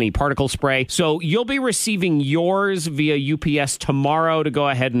stop any particle spray. So you'll be receiving yours via UPS tomorrow to go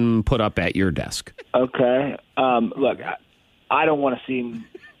ahead and put up at your desk. Okay. Look, I don't want to seem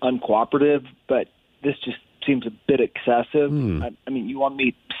uncooperative, but this just seems a bit excessive. I mean, you want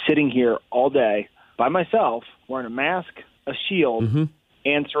me sitting here all day by myself, wearing a mask, a shield,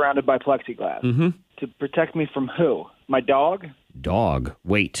 and surrounded by plexiglass. To protect me from who? My dog? Dog.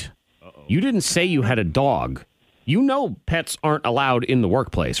 Wait. You didn't say you had a dog. You know pets aren't allowed in the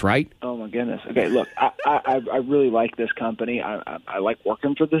workplace, right? Oh, my goodness. Okay, look, I really like this company. I like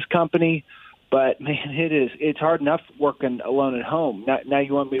working for this company. But, man, it's hard enough working alone at home. Now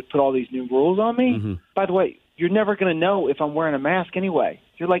you want me to put all these new rules on me? By the way, you're never going to know if I'm wearing a mask anyway.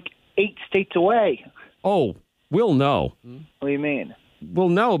 You're like 8 states away. Oh, we'll know. What do you mean? We'll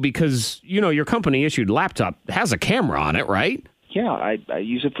know because, your company-issued laptop has a camera on it, right? Yeah, I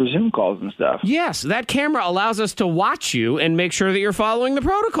use it for Zoom calls and stuff. Yes, that camera allows us to watch you and make sure that you're following the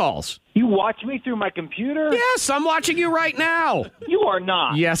protocols. You watch me through my computer? Yes, I'm watching you right now. You are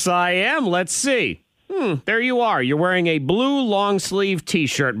not. Yes, I am. Let's see. There you are. You're wearing a blue long-sleeve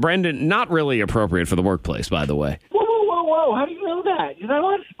T-shirt. Brendan, not really appropriate for the workplace, by the way. Whoa. How do you know that? You're not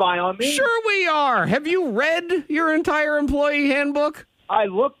allowed to spy on me. Sure we are. Have you read your entire employee handbook? I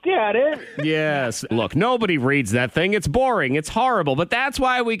looked at it. Yes. Look, nobody reads that thing. It's boring. It's horrible. But that's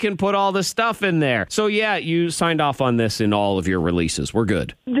why we can put all this stuff in there. So, yeah, you signed off on this in all of your releases. We're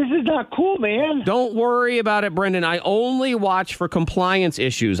good. This is not cool, man. Don't worry about it, Brendan. I only watch for compliance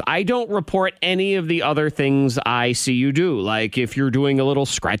issues. I don't report any of the other things I see you do. Like if you're doing a little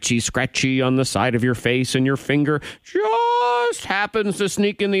scratchy on the side of your face and your finger just happens to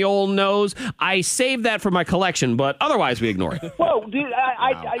sneak in the old nose. I save that for my collection, but otherwise we ignore it. Whoa, dude.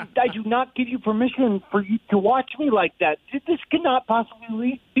 I do not give you permission for you to watch me like that. This cannot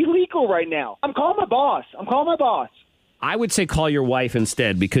possibly be legal right now. I'm calling my boss. I would say call your wife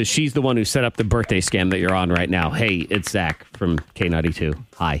instead because she's the one who set up the birthday scam that you're on right now. Hey, it's Zach from K92.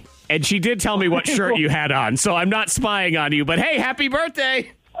 Hi. And she did tell me what shirt you had on, so I'm not spying on you. But hey, happy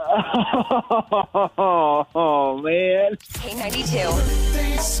birthday. Oh, man. K92.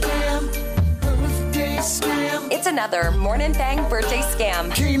 It's another Morning Thang birthday scam.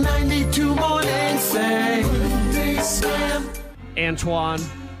 K92 Morning Thang birthday scam. Antoine,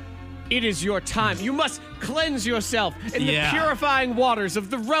 it is your time. You must cleanse yourself in the purifying waters of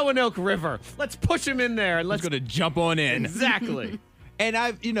the Roanoke River. Let's push him in there. And let's going to jump on in. Exactly. And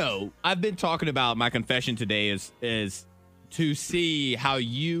I've been talking about my confession today is to see how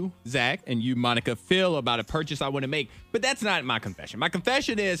you, Zach, and you, Monica, feel about a purchase I want to make. But that's not my confession. My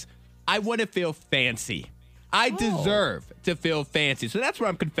confession is I want to feel fancy. I deserve to feel fancy. So that's what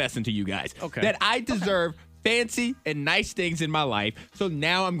I'm confessing to you guys. Okay. That I deserve fancy and nice things in my life. So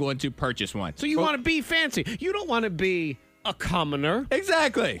now I'm going to purchase one. So you want to be fancy. You don't want to be a commoner.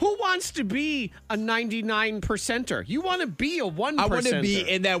 Exactly. Who wants to be a 99%er? You want to be a 1%er. I want to be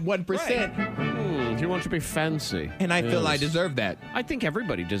in that 1%. Right. You want to be fancy. And I feel I deserve that. I think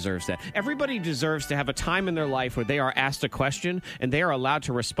everybody deserves that. Everybody deserves to have a time in their life where they are asked a question and they are allowed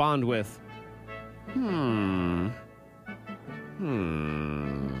to respond with, And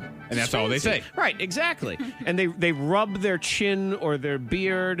that's all they say. Right, exactly. And they rub their chin or their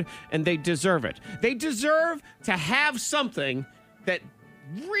beard, and they deserve it. They deserve to have something that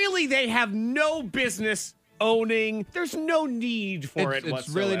really they have no business owning. There's no need for it whatsoever. It's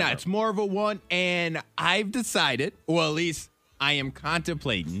really not. It's more of a want, and I've decided, or at least I am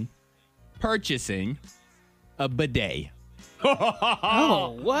contemplating, purchasing a bidet.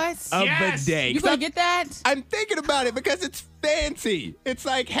 Oh, what? A bidet. You gonna get that? I'm thinking about it because it's fancy. It's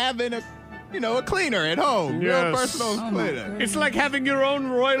like having a cleaner at home. Yes. Your personal cleaner. It's like having your own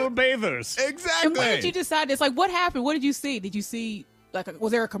royal bathers. Exactly. And when did you decide this? Like, what happened? What did you see? Did you see,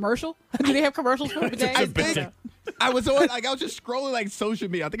 was there a commercial? Do they have commercials for bidets? I think I was just scrolling like social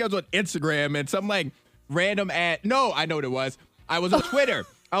media. I think I was on Instagram and some like random ad. No, I know what it was. I was on Twitter.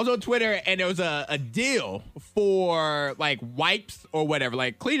 And there was a deal for like wipes or whatever,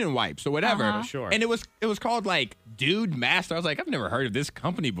 like cleaning wipes or whatever. Uh-huh. Sure. And it was called like Dude Master. I was like, I've never heard of this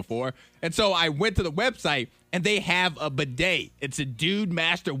company before. And so I went to the website and they have a bidet. It's a Dude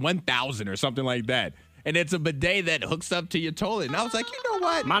Master 1000 or something like that. And it's a bidet that hooks up to your toilet. And I was like, you know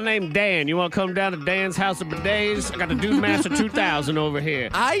what? My name's Dan. You want to come down to Dan's House of Bidets? I got the Dude Master 2000 over here.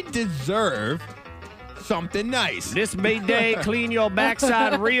 I deserve something nice. This bidet clean your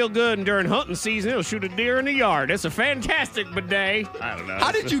backside real good, and during hunting season, it'll shoot a deer in the yard. It's a fantastic bidet. I don't know.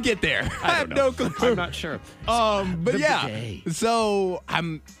 How did you get there? I have no clue. I'm not sure. But The yeah, bidet. so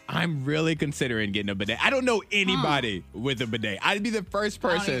I'm really considering getting a bidet. I don't know anybody with a bidet. I'd be the first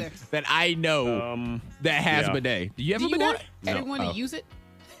person either. that I know that has a bidet. Do you have Do a you bidet? want everyone to use it?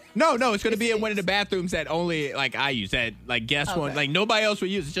 No, it's going to be in one of the bathrooms that only like I use. That like guest one, like nobody else would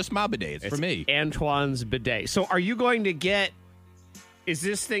use. It's just my bidet. It's for me. Antoine's bidet. So are you going to get, is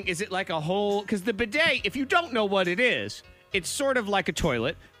it like a whole, because the bidet, if you don't know what it is, it's sort of like a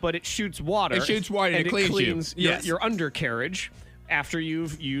toilet, but it shoots water. It shoots water and it cleans you. your undercarriage after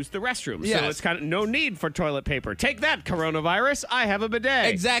you've used the restroom. Yes. So it's kind of no need for toilet paper. Take that, coronavirus. I have a bidet.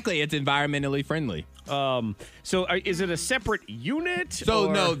 Exactly. It's environmentally friendly. So is it a separate unit? So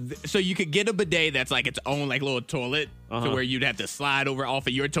or- no, so you could get a bidet that's like its own like little toilet, to where you'd have to slide over off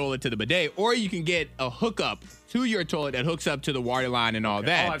of your toilet to the bidet, or you can get a hookup to your toilet that hooks up to the water line and all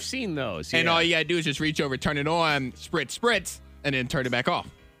that. Oh, I've seen those. And yeah. all you gotta do is just reach over, turn it on, spritz, and then turn it back off.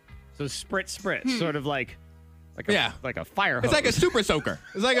 So spritz, sort of like a fire hose. It's like a super soaker.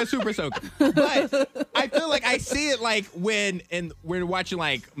 But I feel like I see it like when we're watching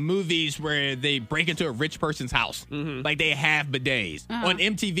like movies where they break into a rich person's house. Like they have bidets. On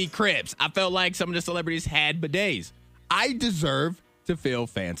MTV Cribs, I felt like some of the celebrities had bidets. I deserve to feel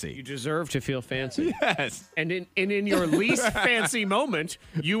fancy. You deserve to feel fancy. Yes. And in your least fancy moment,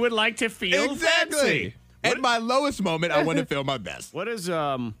 you would like to feel fancy. At my lowest moment, I want to feel my best. What does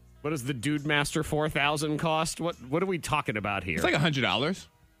the Dude Master 4000 cost? What are we talking about here? It's like $100.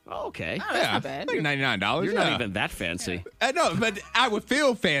 Oh, okay. Oh, that's not bad. Like $99. You're not even that fancy. I know, but I would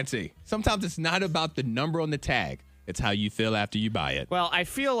feel fancy. Sometimes it's not about the number on the tag. It's how you feel after you buy it. Well, I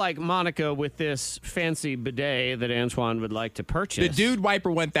feel like Monica with this fancy bidet that Antoine would like to purchase. The Dude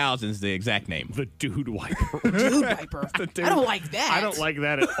Wiper 1000 is the exact name. The Dude Wiper. Dude wiper. I don't like that. I don't like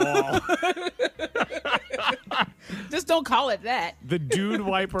that at all. Just don't call it that. The Dude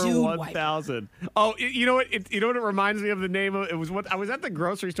Wiper Dude 1000. Oh, you know what? You know what it reminds me of? The name of it was what I was at the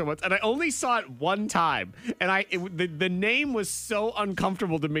grocery store once, and I only saw it one time, and the name was so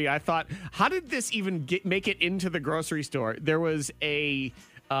uncomfortable to me. I thought, how did this even make it into the grocery store? There was a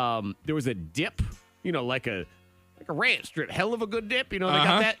dip, like a ranch strip, hell of a good dip. They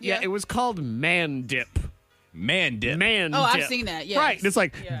got that. Yeah, it was called Man Dip. Man Dip. Man Oh, Dip. I've seen that, yes. Right. It's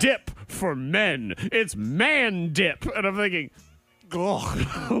like dip for men. It's Man Dip. And I'm thinking,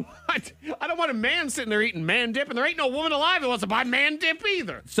 oh, I don't want a man sitting there eating Man Dip, and there ain't no woman alive that wants to buy Man Dip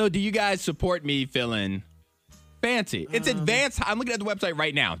either. So do you guys support me feeling fancy? It's advanced. I'm looking at the website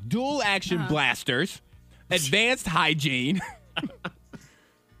right now. Dual action blasters, advanced hygiene.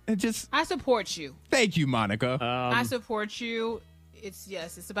 And just I support you. thank you, Monica. I support you.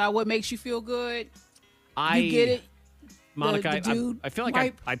 It's about what makes you feel good. I get it. Monica, The dude I feel like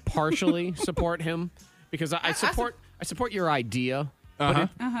wipe. I partially support him because I support your idea. But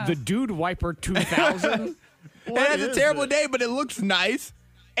the Dude Wiper 2000. It has a terrible day, but it looks nice.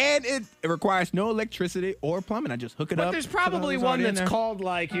 And it requires no electricity or plumbing. I just hook it up. But there's probably Put it one in that's there. called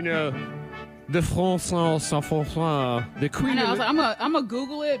the Français sans fond. The I Queen know. I of was like, I'm gonna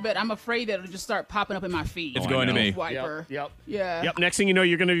Google it, but I'm afraid that it'll just start popping up in my feed. It's going to be. Wiper. Yep. Yeah. Yep. Next thing you know,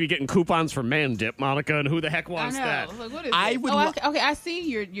 you're going to be getting coupons for Man Dip, Monica, and who the heck I wants know. that? I was like, what is I this? would Oh, lo- okay, I see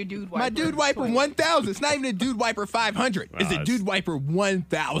your Dude Wiper. My Dude Wiper 1000. It's not even a Dude Wiper 500. It's a it's Dude Wiper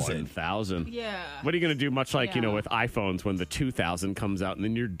 1000. 1,000. Yeah. What are you going to do? Much like, Yeah. with iPhones when the 2000 comes out and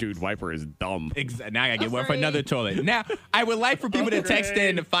then your Dude Wiper is dumb. Now I gotta get one for another toilet. Now, I would like for people to text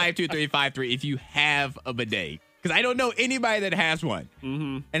in to 52353 if you have a bidet. Because I don't know anybody that has one.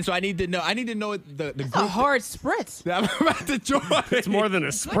 Mm-hmm. And so I need to know the It's a group hard spritz. that I'm about to join. It's more than a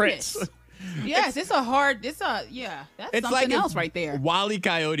spritz. Goodness. Yes, it's that's It's something like else if right there. Wile E.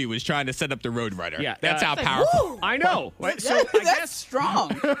 Coyote was trying to set up the Roadrunner. Yeah, That's how It's like, powerful. woo! I know. So I That's guess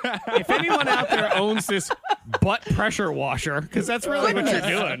strong. if anyone out there owns this butt pressure washer, because that's really what you're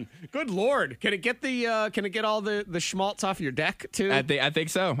doing. Good Lord. Can it get all the schmaltz off your deck too? I think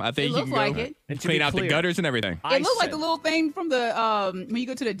so. I think It you looks can go like it. And to clean be out the clear, gutters and everything. It looks like the little thing from the when you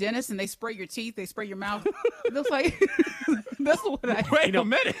go to the dentist and they spray your teeth, they spray your mouth. It looks like that's what I. Wait a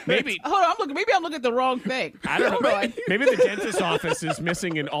minute. Maybe Hold on, maybe I'm looking at the wrong thing. I don't Hold know. on. Maybe the dentist office is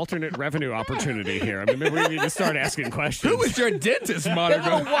missing an alternate revenue opportunity here. I mean, maybe we need to start asking questions. Who was your dentist, That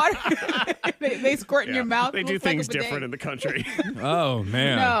little Monica? water they squirt in your mouth. they do things different in the country. Oh,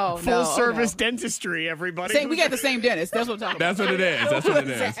 man. No, Full service dentistry, everybody. We got the same dentist. That's what I'm talking That's what it is. That's what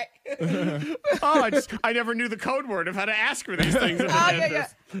it is. I never knew the code word of how to ask for these things at the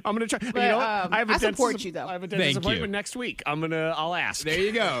dentist. I'm gonna try. But, you know what? I support you, though. I have a dentist appointment next week. I'll ask. There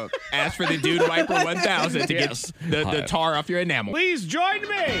you go. Ask for the Dude Wiper 1000 to get the tar off your enamel. Please join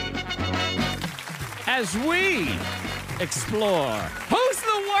me as we explore who's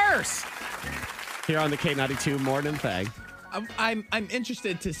the worst here on the K92 Morning Thing. I'm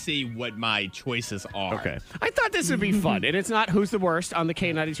interested to see what my choices are. Okay. I thought this would be fun, and it's not who's the worst on the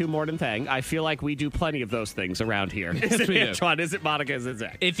K92 Morning Thing. I feel like we do plenty of those things around here. Is it Antoine? Is it Monica? Is it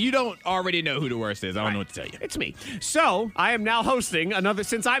Zach? If you don't already know who the worst is, I don't know what to tell you. It's me. So I am now hosting another,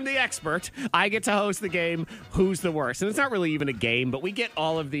 since I'm the expert, I get to host the game Who's the Worst. And it's not really even a game, but we get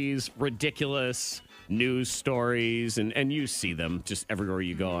all of these ridiculous news stories, and you see them just everywhere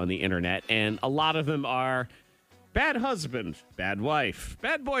you go on the internet. And a lot of them are bad husband, bad wife,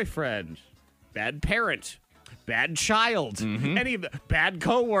 bad boyfriend, bad parent, bad child, any of the bad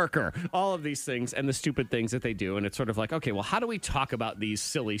coworker, all of these things and the stupid things that they do. And it's sort of like, okay, well, how do we talk about these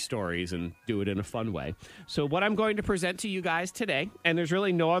silly stories and do it in a fun way? So what I'm going to present to you guys today, and there's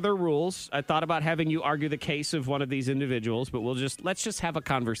really no other rules. I thought about having you argue the case of one of these individuals, but let's just have a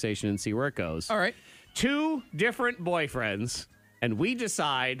conversation and see where it goes. All right. 2 different boyfriends, and we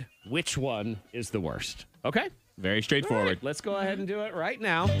decide which one is the worst. Okay? Very straightforward. Right, let's go ahead and do it right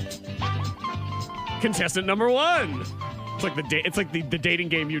now. Contestant number 1. It's like the dating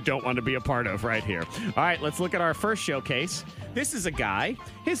game you don't want to be a part of right here. All right, let's look at our first showcase. This is a guy.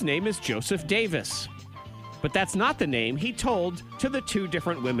 His name is Joseph Davis. But that's not the name he told to the 2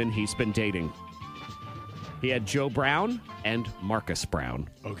 different women he's been dating. He had Joe Brown and Marcus Brown,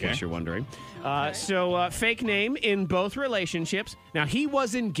 in case you're wondering. So fake name in both relationships. Now, he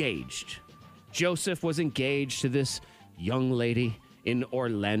was engaged. Joseph was engaged to this young lady in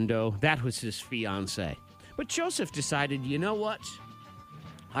Orlando. That was his fiancée. But Joseph decided, you know what?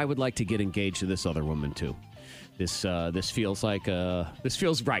 I would like to get engaged to this other woman, too. This feels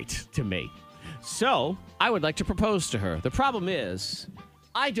right to me. So I would like to propose to her. The problem is,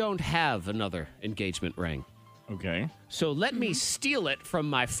 I don't have another engagement ring. Okay. So let me steal it from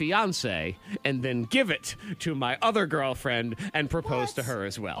my fiance and then give it to my other girlfriend and propose to her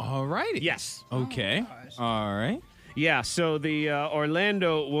as well. All righty. Yes. Okay. All right. Yeah, so the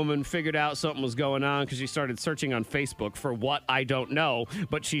Orlando woman figured out something was going on because she started searching on Facebook for what I don't know,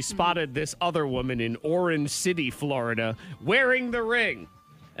 but she spotted this other woman in Orange City, Florida, wearing the ring.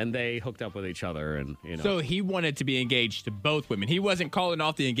 And they hooked up with each other, and So he wanted to be engaged to both women. He wasn't calling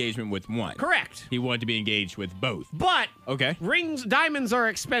off the engagement with one. Correct. He wanted to be engaged with both. But okay, diamonds are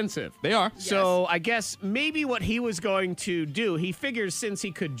expensive. They are. So I guess maybe what he was going to do, he figures since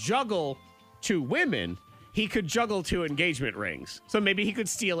he could juggle 2 women, he could juggle 2 engagement rings. So maybe he could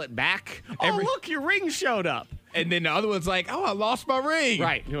steal it back. Look, your ring showed up. And then the other one's like, oh, I lost my ring.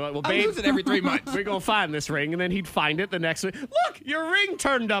 Right. You know what, well, I babe, lose it every 3 months. We're going to find this ring. And then he'd find it the next week. Look, your ring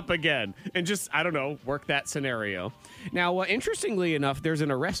turned up again. And just, I don't know, work that scenario. Now, interestingly enough, there's an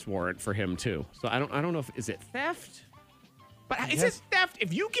arrest warrant for him, too. So I don't know is it theft? But is it theft?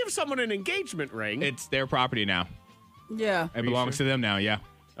 If you give someone an engagement ring. It's their property now. Yeah. It belongs to them now, yeah.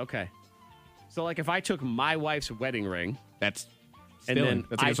 Okay. So, like, if I took my wife's wedding ring. That's stealing. And then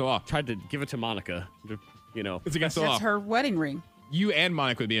that's against the law. Tried to give it to Monica. It's against the law. That's her wedding ring. You and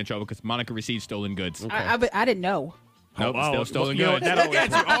Monica would be in trouble because Monica received stolen goods. Okay. I didn't know. Nope, still stolen Look goods. at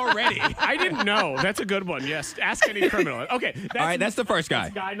you already. I didn't know. That's a good one. Yes. Ask any criminal. Okay. All right, that's the first guy.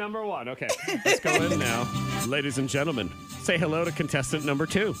 That's guy number 1. Okay. Let's go in now. Ladies and gentlemen, say hello to contestant number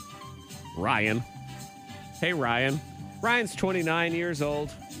 2, Ryan. Hey, Ryan. Ryan's 29 years old.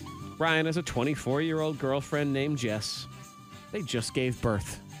 Ryan has a 24-year-old girlfriend named Jess. They just gave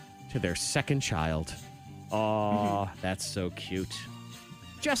birth to their second child. Aw, that's so cute.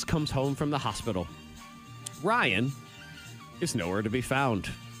 Jess comes home from the hospital. Ryan is nowhere to be found.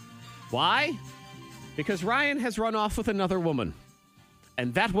 Why? Because Ryan has run off with another woman.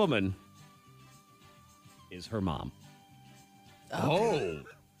 And that woman is her mom. Oh.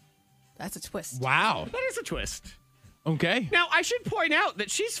 That's a twist. Wow. That is a twist. Okay. Now, I should point out that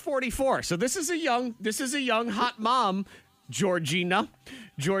she's 44. So this is a young hot mom, Georgina.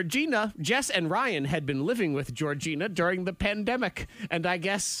 Jess and Ryan had been living with Georgina during the pandemic. And I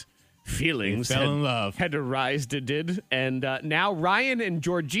guess feelings fell in love. Had to rise to did. And now Ryan and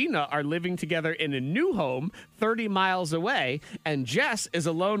Georgina are living together in a new home 30 miles away. And Jess is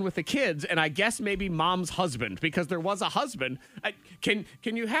alone with the kids. And I guess maybe mom's husband, because there was a husband. Can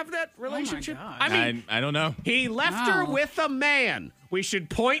you have that relationship? Oh my God. I mean, I don't know. he left her with a man. We should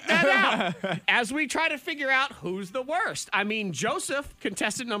point that out as we try to figure out who's the worst. I mean, Joseph,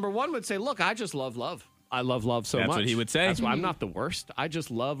 contestant number 1, would say, look, I just love love. I love love so much. That's what he would say. That's why I'm not the worst. I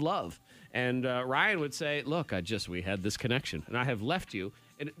just love love. And Ryan would say, look, we had this connection, and I have left you.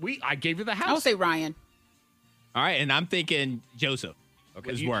 And I gave you the house. I would say Ryan. All right, and I'm thinking Joseph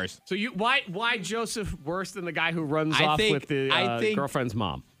is worse. So why Joseph worse than the guy who runs off with the girlfriend's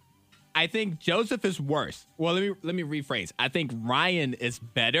mom? I think Joseph is worse. Well, let me rephrase. I think Ryan is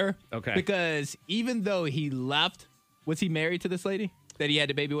better. Okay. Because even though he left, was he married to this lady that he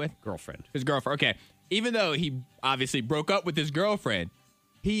had a baby with? Girlfriend. His girlfriend. Okay. Even though he obviously broke up with his girlfriend,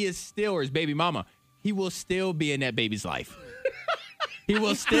 he is still, or his baby mama, he will still be in that baby's life. He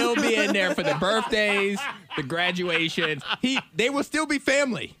will still be in there for the birthdays, the graduations. They will still be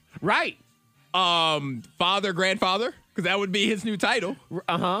family. Right. Father, grandfather, because that would be his new title.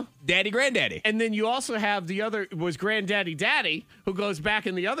 Uh-huh. Daddy, granddaddy. And then you also have the other, was granddaddy daddy, who goes back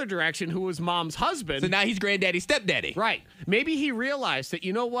in the other direction, who was mom's husband. So now he's granddaddy, stepdaddy. Right. Maybe he realized that,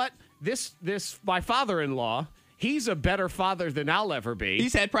 you know what? This my father-in-law, he's a better father than I'll ever be.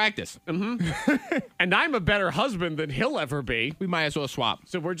 He's had practice. Mm-hmm. And I'm a better husband than he'll ever be. We might as well swap.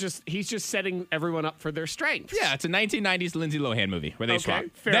 So he's just setting everyone up for their strengths. Yeah, it's a 1990s Lindsay Lohan movie where they swap.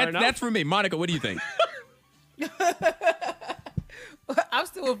 Fair enough. That's for me. Monica, what do you think? I'm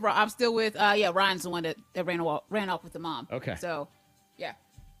still with Ryan's the one that ran off with the mom. Okay. So, yeah.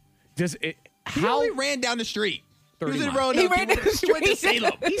 He only ran down the street. He was in Roanoke. He ran down the He went to street.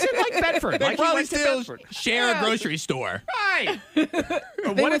 Salem. He's in like Bedford. They Like he probably went to still Bedford. share a grocery store. Right.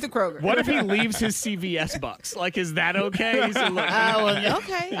 They went to Kroger. What if he leaves his CVS bucks? Like, is that okay? He said, look,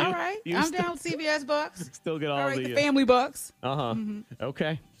 Okay, all right. I'm down with CVS bucks. still get all All right, the family bucks. Uh-huh.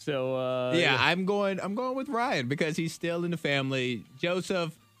 Okay. So Yeah, I'm going with Ryan because he's still in the family.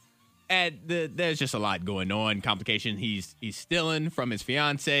 Joseph, there's just a lot going on. Complication. He's stealing from his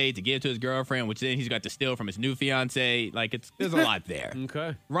fiance to give to his girlfriend, which then he's got to steal from his new fiance. Like there's a lot there.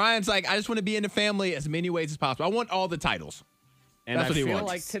 Okay. Ryan's like, I just want to be in the family as many ways as possible. I want all the like And That's I what he feel wants.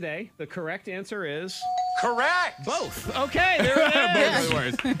 like today, the correct answer is Correct. both. Okay, there it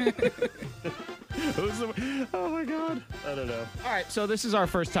is. Both are the worst. Oh, my God. I don't know. All right, so this is our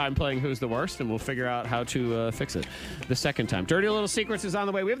first time playing Who's the Worst, and we'll figure out how to fix it the second time. Dirty Little Secrets is on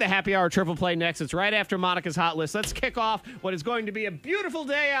the way. We have the Happy Hour Triple Play next. It's right after Monica's Hot List. Let's kick off what is going to be a beautiful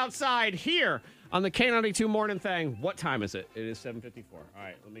day outside here on the K92 Morning Thing. What time is it? It is 7:54. All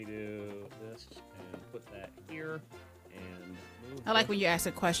right, let me do this and put that here. And I like when you ask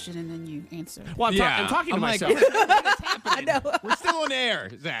a question and then you answer. well, I'm talking to I'm like, myself. what is happening? I know. We're still on the air,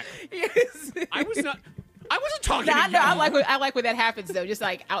 Zach. Yes. I wasn't talking No, to you. I like when that happens though. Just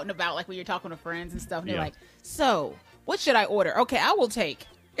like out and about, like when you're talking to friends and stuff. And they're Yeah. like, "So, what should I order?" Okay, I will take.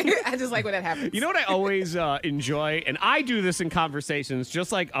 I just like when that happens. You know what I always enjoy, and I do this in conversations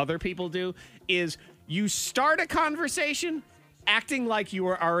just like other people do, is you start a conversation acting like you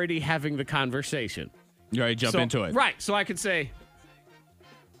are already having the conversation. You already jump into it. Right. So I could say,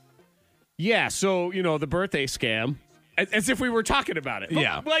 yeah, so, the birthday scam, as if we were talking about it.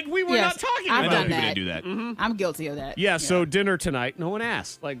 Yeah. Like we were Yes, not talking I've about I it. know done people that. that do that. I'm guilty of that. Yeah, so dinner tonight. No one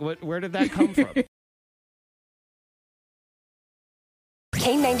asked. Like, where did that come from?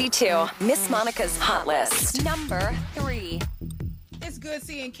 K92, Miss Monica's Hot List. Number 3. It's good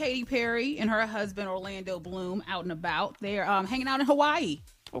seeing Katy Perry and her husband Orlando Bloom out and about. They're hanging out in Hawaii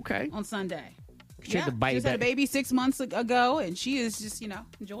Okay. on Sunday. She had the baby. Just had a baby 6 months ago, and she is just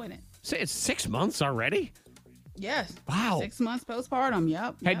enjoying it. Say it's 6 months already? Yes. Wow. 6 months postpartum.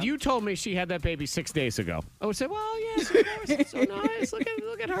 Yep. Had you told me she had that baby 6 days ago, I would say, well, yes, of course, it's so nice. Look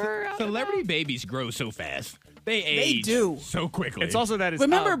at her. out and Celebrity about. babies grow so fast. They age do. so quickly. It's also that it's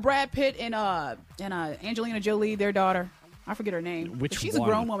Remember Brad Pitt and Angelina Jolie, their daughter? I forget her name. Which But she's one?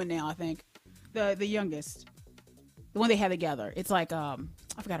 a grown woman now, I think. The youngest. The one they had together. It's like I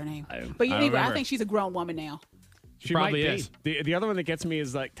forgot her name. But anyway, I remember. think she's a grown woman now. She probably might is. be. The other one that gets me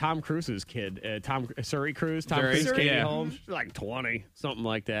is like Tom Cruise's kid, Surrey Cruise. Tom Surrey? Cruise, Katie Yeah. Holmes. She's like 20, something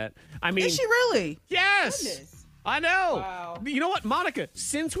like that. I mean, Is she really? yes. Goodness. I know. Wow. You know what, Monica?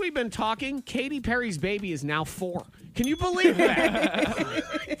 Since we've been talking, Katy Perry's baby is now 4. Can you believe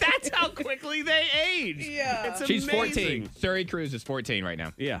that? That's how quickly they age. Yeah. It's She's amazing. 14. Surrey Cruz is 14 right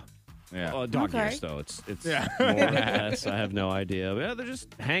now. Yeah. Yeah. Well, dog Okay. years, though. It's more or less. I have no idea. Yeah, they're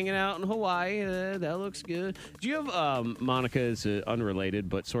just hanging out in Hawaii. That looks good. Do you have, Monica is unrelated,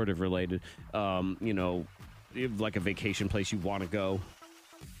 but sort of related, you have like a vacation place you want to go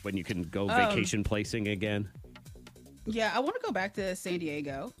when you can go vacation placing again? Yeah, I want to go back to San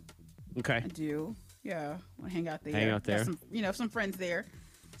Diego. Okay. I do. Yeah, want to hang out there. Hang out there. Got some friends there.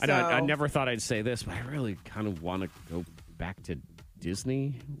 I know. I So- never thought I'd say this, but I really kind of want to go back to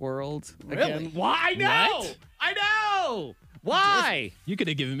Disney World Really? again. Why? I know. What? I know. Why? You could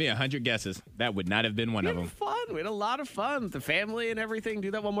have given me 100 guesses. That would not have been one We of had them. fun. We had a lot of fun. The family and everything. Do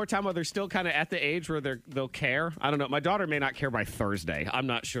that one more time while they're still kind of at the age where they'll care. I don't know. My daughter may not care by Thursday. I'm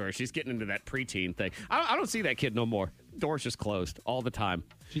not sure. She's getting into that preteen thing. I don't see that kid no more. Door's just closed all the time.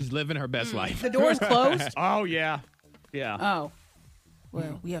 She's living her best life. The door's closed? Oh, yeah. Yeah. Oh.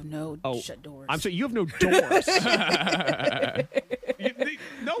 Well, we have no shut doors. I'm sorry, you have no doors.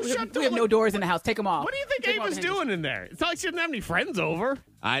 No shut doors. We have no doors in the house. Take them off. What do you think Ava's doing in there? It's not like she doesn't have any friends over.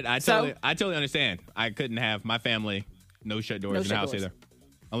 I totally understand. I couldn't have my family no shut doors in the house either.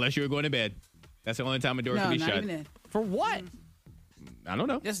 Unless you were going to bed. That's the only time a door can be not shut. even then. For what? I don't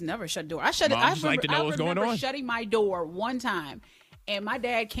know. Just never shut door. I shut it. Mom I just like to know what's going remember on. shutting my door one time, and my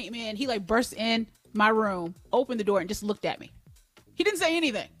dad came in. He like burst in my room, opened the door, and just looked at me. He didn't say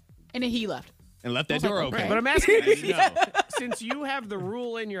anything, and then he left. And left that door open. But I'm asking you, since you have the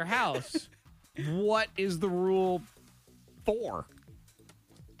rule in your house, what is the rule for?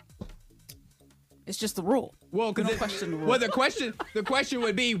 It's just the rule. Well, because Don't question the rule. Well, the question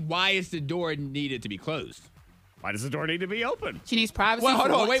would be, why is the door needed to be closed? Why does the door need to be open? She needs privacy. Well, hold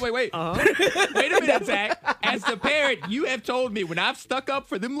for on. what? Wait. Wait a minute, Zach. As the parent, you have told me when I've stuck up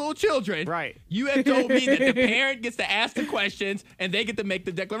for them little children, right? You have told me that the parent gets to ask the questions and they get to make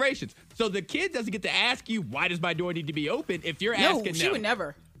the declarations. So the kid doesn't get to ask you, why does my door need to be open if you're asking them. No, she would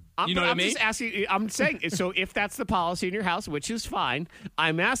never. You know what I mean? Just asking. I'm saying, so if that's the policy in your house, which is fine,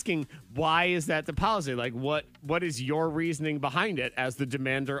 I'm asking, why is that the policy? Like, what is your reasoning behind it as the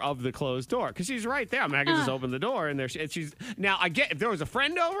demander of the closed door? Because she's right there. I mean, I can just open the door, and she's. Now, I get if there was a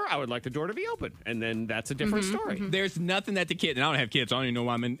friend over, I would like the door to be open, and then that's a different story. There's nothing that the kid, and I don't have kids, so I don't even know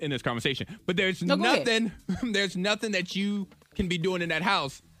why I'm in this conversation, but there's No, go ahead. nothing, there's nothing that you can be doing in that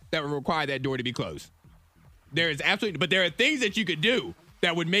house that would require that door to be closed. There is absolutely, but there are things that you could do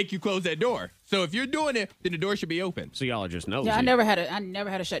that would make you close that door. So if you're doing it, then the door should be open. So y'all are just nosy. Yeah, I never had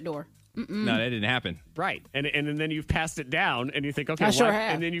a shut door. No, that didn't happen. Right. And then you've passed it down, and you think, okay, I sure why?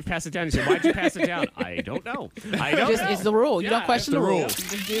 have. And then you've passed it down. You say, why'd you pass it down? I don't know. I don't know. It's the rule. You Yeah, don't question it's the the rule. rule.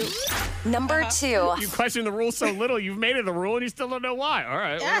 You just do. Number 2. You question the rule so little, you've made it a rule, and you still don't know why. All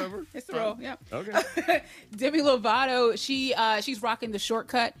right, Yeah, whatever. it's the rule. Yeah. Okay. Demi Lovato, she's rocking the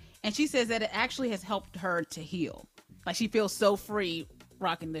shortcut, and she says that it actually has helped her to heal. Like she feels so free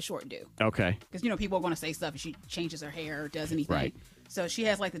rocking the short do. Okay. Because people are going to say stuff if she changes her hair or does anything. Right. So she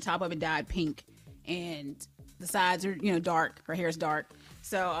has like the top of it dyed pink, and the sides are dark. Her hair is dark.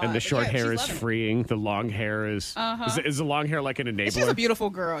 So And the short yeah, hair she's is loving it. freeing. The long hair is. Is the long hair like an enabler? She's a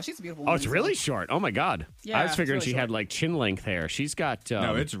beautiful girl. She's a beautiful Oh, woman. it's really short. Oh my God. Yeah, I was figuring it's really she had short. like chin length hair. She's got.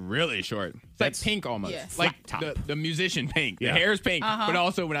 No, it's really short. It's like pink almost. Yes. Like Flat top. the musician Pink. Yeah. The hair is pink, but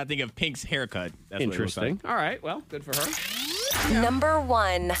also when I think of Pink's haircut, that's interesting. what it looks All right. Well, good for her. Number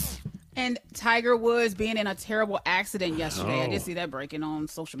 1. And Tiger Woods being in a terrible accident yesterday. I did see that breaking on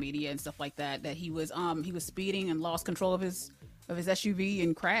social media and stuff like that. That he was speeding and lost control of his SUV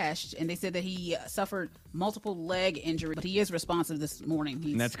and crashed. And they said that he suffered multiple leg injuries. But he is responsive this morning.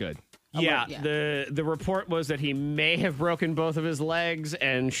 And that's good. Yeah, yeah. the report was that he may have broken both of his legs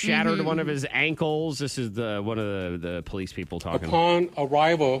and shattered one of his ankles. This is one of the police people talking. Upon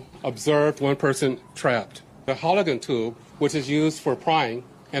arrival, observed one person trapped. The Halligan tube, which is used for prying,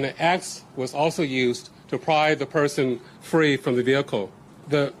 and an axe was also used to pry the person free from the vehicle.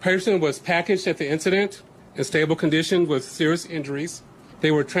 The person was packaged at the incident in stable condition with serious injuries. They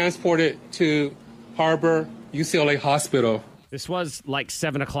were transported to Harbor UCLA Hospital. This was like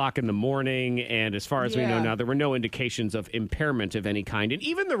 7 o'clock in the morning, and as far as we know Yeah. now, there were no indications of impairment of any kind. And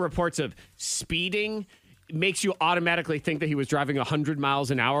even the reports of speeding makes you automatically think that he was driving 100 miles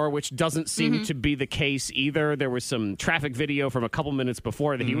an hour, which doesn't seem to be the case either. There was some traffic video from a couple minutes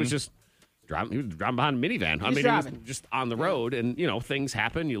before that he was just driving. He was driving behind a minivan. was He was driving. just on the road, and things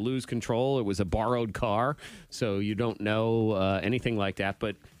happen. You lose control. It was a borrowed car, so you don't know anything like that.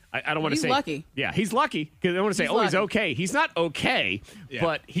 But I don't want to He's say lucky. Yeah, he's lucky because I don't want to say, He's he's lucky. okay. He's not okay, Yeah,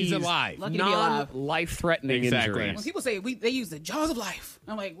 but he's alive. Lucky to be alive. non-life-threatening Exactly. injuries. When people say they use the jaws of life,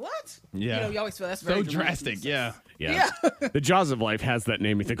 I'm like, what? Yeah. You always feel that's So very drastic, yeah. Yeah. The Jaws of Life has that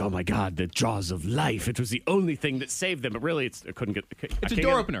name. You think, oh my God, the Jaws of Life. It was the only thing that saved them. But really, it couldn't get. It's a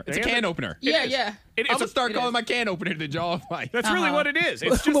door opener. It's a can opener. Yeah, yeah. It I'm is going to start it calling is. my can opener the jaw of life. That's really what it is.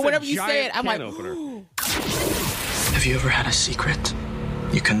 It's just But whenever a you say giant it, I'm can like, opener. Have you ever had a secret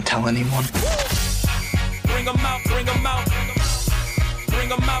you couldn't tell anyone? Bring 'em out, bring 'em out.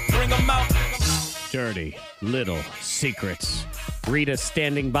 Bring 'em out, bring 'em out. Dirty little secrets. Rita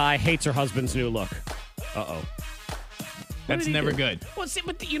standing by hates her husband's new look. Uh-oh. That's never good. Well, see,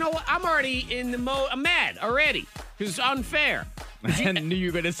 but you know what? I'm already in the mode. I'm mad already because it's unfair. I knew you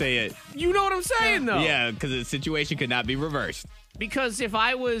were going to say it. You know what I'm saying, though. Yeah, because the situation could not be reversed. Because if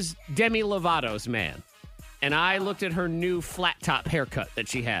I was Demi Lovato's man and I looked at her new flat top haircut that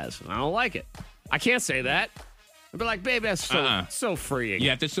she has, I don't like it. I can't say that. I'd be like, babe, that's so freeing. You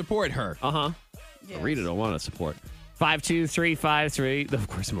have to support her. Uh-huh. Yes. Rita don't want to support. 52353. Of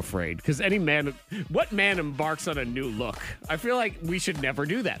course, I'm afraid. Because what man embarks on a new look? I feel like we should never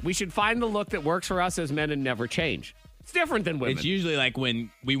do that. We should find the look that works for us as men and never change. It's different than women. It's usually like when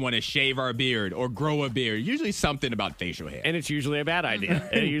we want to shave our beard or grow a beard. Usually something about facial hair. And it's usually a bad idea.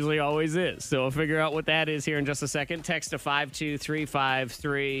 It usually always is. So we'll figure out what that is here in just a second. Text to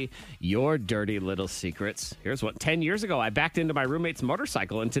 52353. Your dirty little secrets. Here's what. 10 years ago, I backed into my roommate's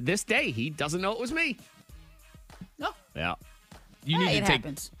motorcycle, and to this day, he doesn't know it was me. No. Yeah. You need it to take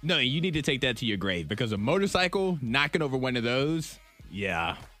happens. No, you need to take that to your grave because a motorcycle knocking over one of those,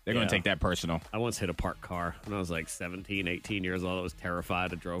 yeah, they're going to take that personal. I once hit a parked car when I was like 17, 18 years old. I was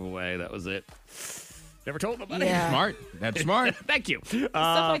terrified. I drove away. That was it. Never told nobody. Yeah. Smart. That's smart. Thank you. Stuff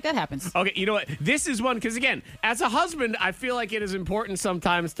like that happens. Okay, you know what? This is one, because again, as a husband, I feel like it is important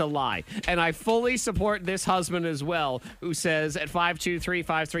sometimes to lie. And I fully support this husband as well, who says at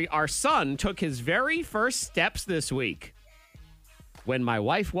 52353, our son took his very first steps this week when my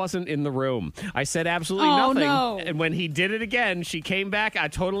wife wasn't in the room. I said absolutely nothing. No. And when he did it again, she came back. I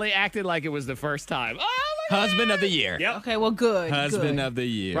totally acted like it was the first time. Oh, Husband of the year. Yep. Okay, well, good. Husband of the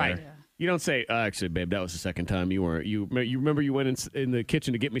year. Right. Yeah. You don't say, actually, babe, that was the second time you weren't. You remember you went in the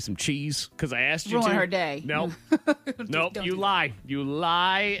kitchen to get me some cheese because I asked you Ruin to? her day. No. Nope. You lie. You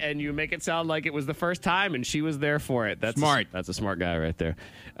lie, and you make it sound like it was the first time, and she was there for it. That's smart. That's a smart guy right there.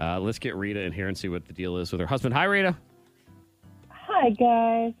 Let's get Rita in here and see what the deal is with her husband. Hi, Rita. Hi,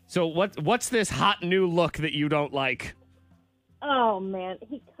 guys. So what's this hot new look that you don't like? Oh, man.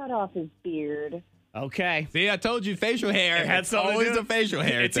 He cut off his beard. Okay. See, I told you facial hair. It had it's something always to do- a facial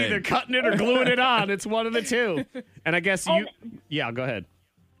hair It's thing. either cutting it or gluing it on. It's one of the two. And I guess you... Yeah, go ahead.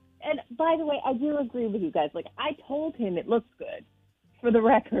 And by the way, I do agree with you guys. Like, I told him it looks good. For the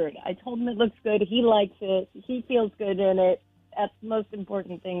record, I told him it looks good. He likes it. He feels good in it. That's the most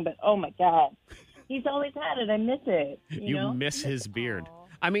important thing. But, oh, my God. He's always had it. I miss it. You know? miss his beard.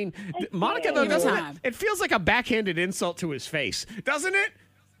 I mean, I Monica, do. though, doesn't Time. it feels like a backhanded insult to his face, doesn't it?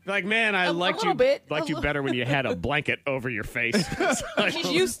 Like, man, I liked little bit. liked you better when you had a blanket over your face. It's like-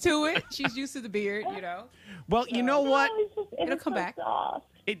 She's used to it. She's used to the beard, you know. well, you know what? It'll come back. Soft.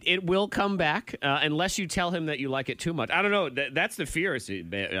 It will come back unless you tell him that you like it too much. I don't know. That's the fear.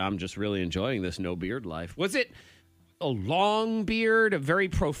 I'm just really enjoying this no beard life. Was it a long beard, a very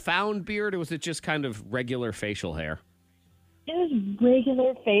profound beard, or was it just kind of regular facial hair? It was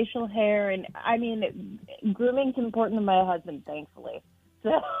regular facial hair. And, I mean, grooming's important to my husband, thankfully.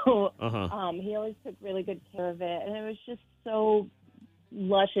 So he always took really good care of it. And it was just so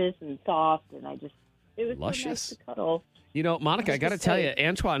luscious and soft. And it was Luscious? so nice to cuddle. You know, Monica, I got to just tell saying. you,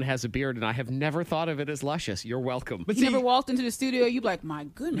 Antoine has a beard, and I have never thought of it as luscious. You're welcome. But You never walked into the studio, you'd be like, my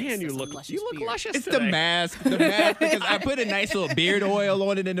goodness. Man, you that's a look luscious beard. luscious It's today. the mask. The mask, because I put a nice little beard oil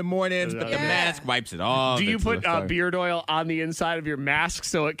on it in the mornings, but the Yeah. mask wipes it off. Do you It's put so- beard oil on the inside of your mask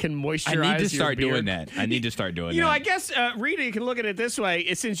so it can moisturize I need to start your doing beard? that. I need to start doing You know, that. I guess, Rita, you can look at it this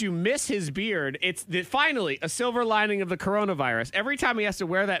way. Since you miss his beard, it's finally a silver lining of the coronavirus. Every time he has to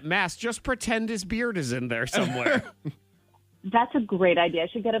wear that mask, just pretend his beard is in there somewhere. That's a great idea. I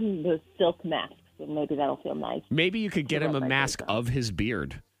should get him those silk masks, and maybe that'll feel nice. Maybe you could get him a my mask beard, of his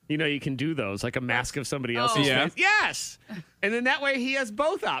beard. You know, you can do those, like a mask of somebody else's Yeah. face. Yes! And then that way he has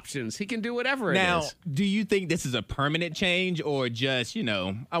both options. He can do whatever Now, it is. do you think this is a permanent change or just,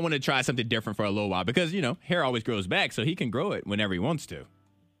 I want to try something different for a little while? Because, hair always grows back, so he can grow it whenever he wants to.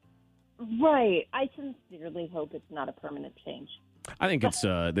 Right. I sincerely hope it's not a permanent change. I think it's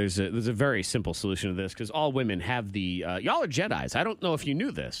there's a very simple solution to this because all women have the y'all are Jedis. I don't know if you knew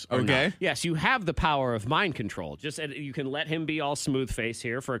this. Or Okay. not. Yes, you have the power of mind control. Just you can let him be all smooth face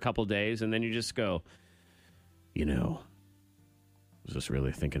here for a couple days, and then you just go. I was just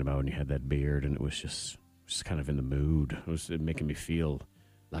really thinking about when you had that beard, and it was just kind of in the mood. It was making me feel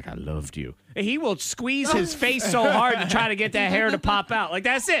like I loved you. And he will squeeze his face so hard to try to get that hair to pop out. Like,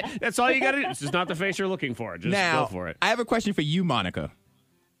 that's it. That's all you got to do. This is not the face you're looking for. Just Now, go for it. I have a question for you, Monica.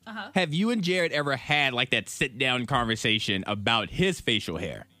 Have you and Jared ever had like that sit-down conversation about his facial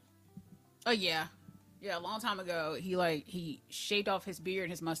hair? Oh, yeah. Yeah, a long time ago, he shaved off his beard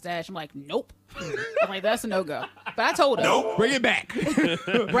and his mustache. I'm like, nope. I'm like, that's a no-go. But I told him. Nope. Bring it back.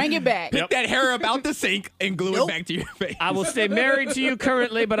 Bring it back. Pick that hair up out the sink and glue it back to your face. I will stay married to you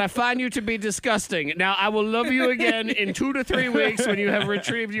currently, but I find you to be disgusting. Now, I will love you again in 2 to 3 weeks when you have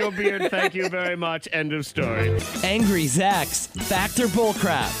retrieved your beard. Thank you very much. End of story. Angry Zach's Factor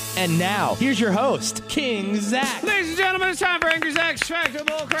Bullcrap. And now, here's your host, King Zach. Ladies and gentlemen, it's time for Angry Zach's Factor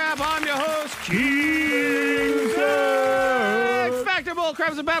Bullcrap. I'm your host, King Zach. Factor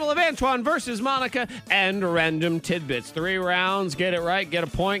Bullcrap is a battle of Antoine versus Monica and random tidbits. 3 rounds. Get it right, get a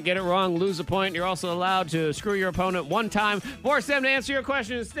point. Get it wrong, lose a point. You're also allowed to screw your opponent one time. Force them to answer your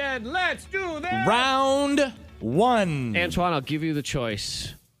question instead. Let's do this. Round 1. Antoine, I'll give you the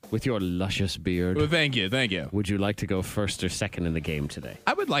choice. With your luscious beard. Well, thank you. Would you like to go first or second in the game today?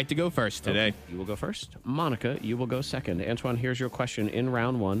 I would like to go first today. Okay, you will go first. Monica, you will go second. Antoine, here's your question in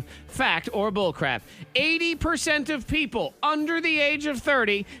round 1. Fact or bullcrap? 80% of people under the age of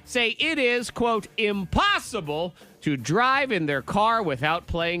 30 say it is, quote, impossible to drive in their car without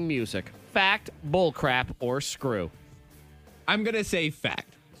playing music. Fact, bullcrap, or screw? I'm going to say fact.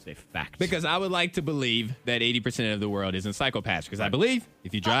 Say fact. Because I would like to believe that 80% of the world isn't psychopaths. Because I believe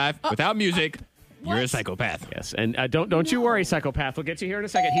if you drive without music, you're a psychopath. Yes, and don't you worry, psychopath. We'll get you here in a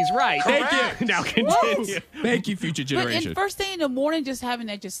second. He's right. Thank you. Now continue. Thank you, future But generation. in first thing in the morning, just having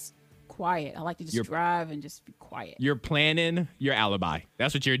that just quiet. I like to just drive and just be quiet. You're planning your alibi.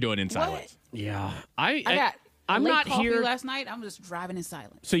 That's what you're doing in silence. Yeah. I'm not coffee here last night. I'm just driving in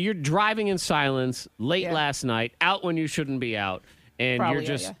silence. So you're driving in silence late last night, out when you shouldn't be out, and Probably,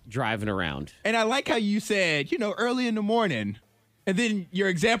 you're just driving around. And I like how you said, early in the morning, and then your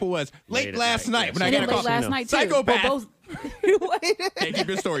example was late last night when I got a call. Last night too. Psychopath. Can't keep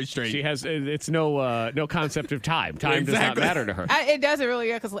your story straight. She has it's no concept of time. Time does not matter to her. It doesn't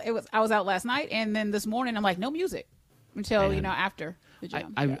really, because I was out last night, and then this morning I'm like, no music until after the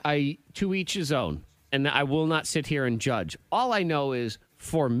gym. I to each his own, and I will not sit here and judge. All I know is,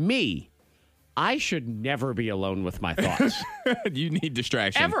 for me, I should never be alone with my thoughts. You need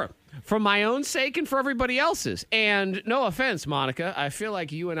distraction. Ever. For my own sake and for everybody else's. And no offense, Monica, I feel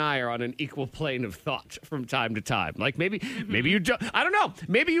like you and I are on an equal plane of thought from time to time. Like maybe you don't, I don't know.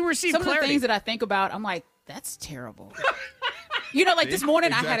 Maybe you receive Some clarity. of the things that I think about, I'm like, that's terrible. Like this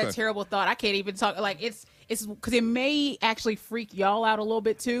morning I had a terrible thought. I can't even talk. Like it's because it may actually freak y'all out a little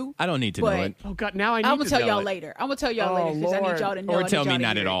bit too. I don't need to know it. Oh God, now I need to know it. I'm gonna tell y'all later. I'm gonna tell y'all later because I need y'all to know. Or tell me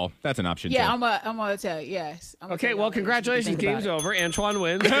not at all. That's an option. Yeah, too. I'm gonna tell you. Yes. Okay, well, congratulations. Game's over. Antoine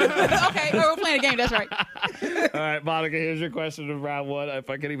wins. Okay, we're playing a game. That's right. All right, Monica, here's your question of round 1. If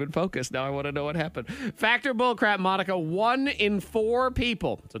I can even focus, now I want to know what happened. Fact or bullcrap, Monica? 1 in 4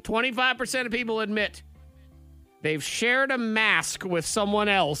 people, so 25% of people admit they've shared a mask with someone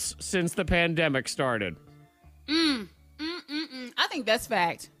else since the pandemic started. I think that's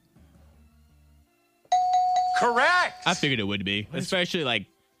fact. Correct. I figured it would be, especially like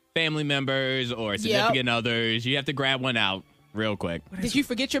family members or significant others. You have to grab one out real quick. Did you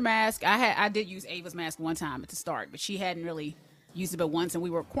forget your mask? I did use Ava's mask one time at the start, but she hadn't really used it but once, and we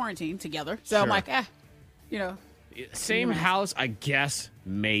were quarantined together. So I'm like, Same house, I guess,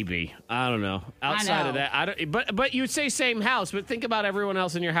 maybe. I don't know. Outside of that, I don't. But you say same house, but think about everyone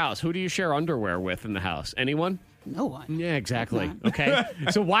else in your house. Who do you share underwear with in the house? Anyone? No one. Yeah, exactly. Okay.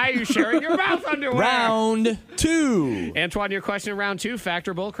 So why are you sharing your mouth underwear? Round 2. Antoine, your question in round 2, fact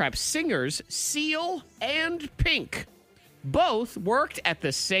or bullcrap? Singers Seal and Pink both worked at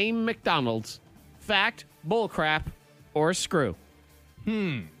the same McDonald's. Fact, bullcrap, or screw?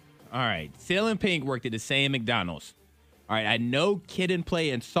 All right. Seal and Pink worked at the same McDonald's. All right. I know Kid and Play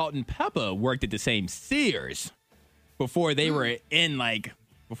and Salt and Pepper worked at the same Sears before they were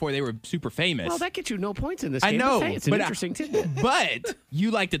before they were super famous. Well, that gets you no points in this I game. know. It's an interesting tidbit. But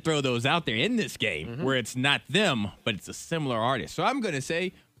you like to throw those out there in this game where it's not them, but it's a similar artist. So I'm going to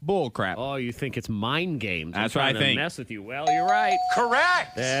say bullcrap. Oh, you think it's mind games. That's what I think. Mess with you. Well, you're right.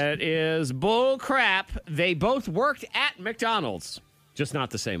 Correct. That is bullcrap. They both worked at McDonald's. Just not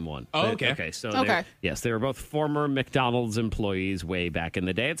the same one. Oh, okay. Okay, so Okay. they were both former McDonald's employees way back in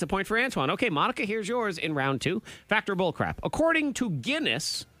the day. It's a point for Antoine. Okay, Monica, here's yours in round 2. Fact or bullcrap? According to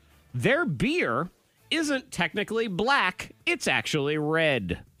Guinness, their beer isn't technically black. It's actually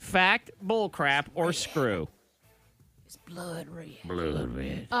red. Fact, bullcrap, or screw? It's blood red. Blood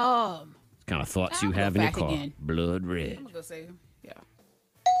red. What kind of thoughts you I'll go have in your fact car? again. Blood red. I'm gonna go say, I'm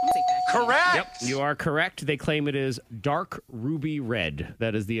gonna say fact. Correct. Yep, you are correct. They claim it is dark ruby red.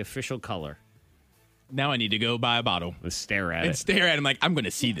 That is the official color. Now I need to go buy a bottle Let's stare at and it. stare at it. I'm like, I'm going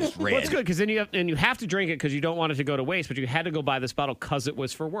to see this red. Well, it's good because then you have to drink it because you don't want it to go to waste. But you had to go buy this bottle because it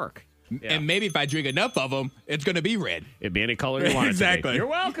was for work. And maybe if I drink enough of them, it's going to be red. It'd be any color you want it Exactly. to be. You're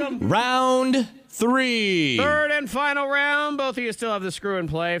welcome. Round 3. Third and final round. Both of you still have the screw in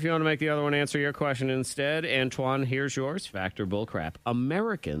play. If you want to make the other one answer your question instead. Antoine, here's yours. Fact or bull crap.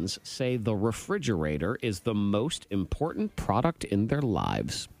 Americans say the refrigerator is the most important product in their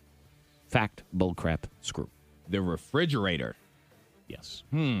lives. Fact, bull crap, screw. The refrigerator. Yes.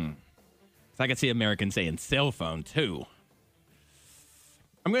 So I can see Americans saying cell phone, too.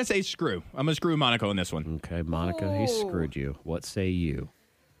 I'm going to say screw. I'm going to screw Monaco in this one. Okay, Monica, he screwed you. What say you?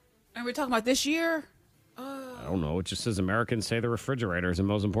 And we're talking about this year? I don't know. It just says Americans say the refrigerator is the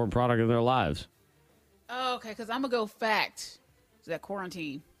most important product in their lives. Oh, okay, because I'm going to go fact. It's that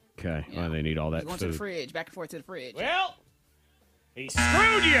quarantine. Okay. Well, they need all that Going food. to the fridge, back and forth to the fridge. Well, he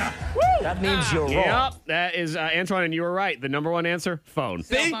screwed you. Woo! That means you're wrong. Yep, that is Antoine, and you were right. The number one answer, phone.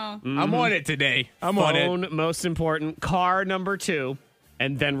 See? phone. I'm on it today. I'm on it. Phone, most important. Car, number 2.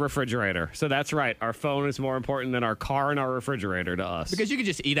 And then refrigerator. So that's right. Our phone is more important than our car and our refrigerator to us. Because you can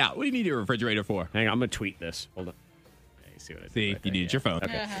just eat out. What do you need your refrigerator for? Hang on, I'm going to tweet this. Hold on. Okay, see what I did See, right you there. needed your phone.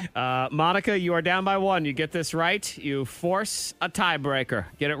 Okay. Monica, you are down by 1. You get this right, you force a tiebreaker.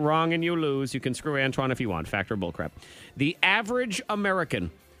 Get it wrong and you lose. You can screw Antoine if you want. Fact or bullcrap. The average American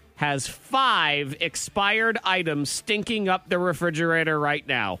has 5 expired items stinking up the refrigerator right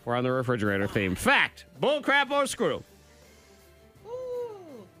now. We're on the refrigerator theme. Fact, bullcrap or screw?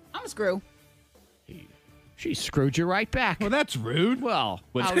 I'm a screw. She screwed you right back. Well, that's rude. Well,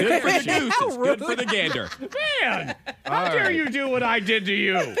 What's good for the goose is good for the gander. man, how dare you do what I did to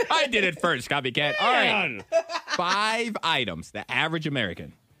you? I did it first, copycat. All right. 5 items. The average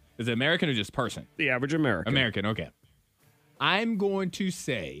American. Is it American or just person? The average American. American, okay. I'm going to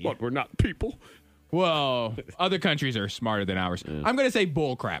say... What, we're not people? Well, other countries are smarter than ours. I'm going to say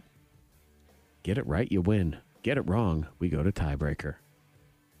bull crap. Get it right, you win. Get it wrong, we go to tiebreaker.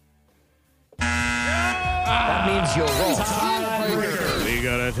 That means you're wrong. We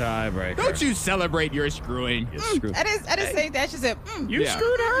go to tiebreaker. Don't you celebrate your screwing. I didn't say that. She said, You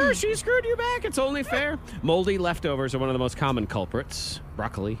screwed her. She screwed you back. It's only fair. Moldy leftovers are one of the most common culprits.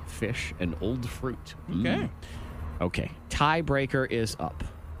 Broccoli, fish, and old fruit. Okay. Okay. Tiebreaker is up.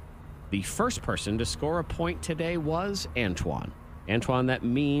 The first person to score a point today was Antoine. Antoine, that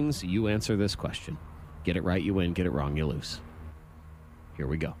means you answer this question. Get it right, you win. Get it wrong, you lose. Here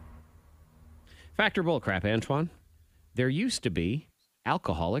we go. Fact or bullcrap, Antoine? There used to be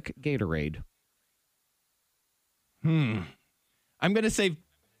alcoholic Gatorade. I'm going to say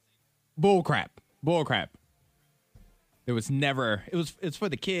bull crap. Bull crap. It was never, it's for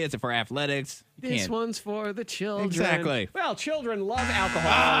the kids and for athletics. You This can't. one's for the children. Exactly. Well, children love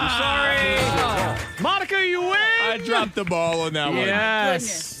alcohol. I'm sorry. Monica, you win. I dropped the ball on that one.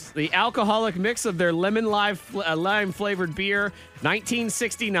 Yes. The alcoholic mix of their lemon lime flavored beer,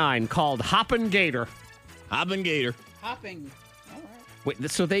 1969, called Hoppin' Gator. Hoppin' Gator. hopping. All right.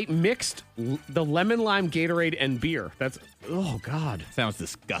 Wait, so they mixed the lemon lime Gatorade and beer. That's, oh, God. Sounds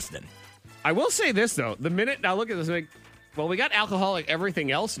disgusting. I will say this, though. The minute, now look at this, like, well, we got alcoholic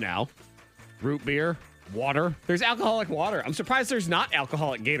everything else now. Root beer, water. There's alcoholic water. I'm surprised there's not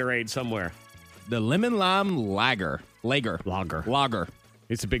alcoholic Gatorade somewhere. The lemon lime lager. Lager.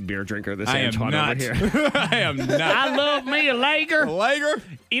 It's a big beer drinker, this I am Antoine not. over here. I am not. I love me a lager. Lager?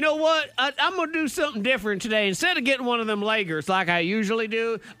 You know what? I'm going to do something different today. Instead of getting one of them lagers like I usually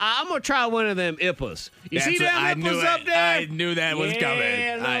do, I'm going to try one of them IPAs. You see them IPAs up there? I knew that was coming.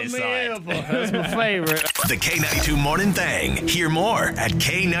 I saw it. That's my favorite. The K92 Morning Thing. Hear more at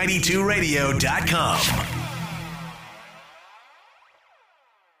K92Radio.com.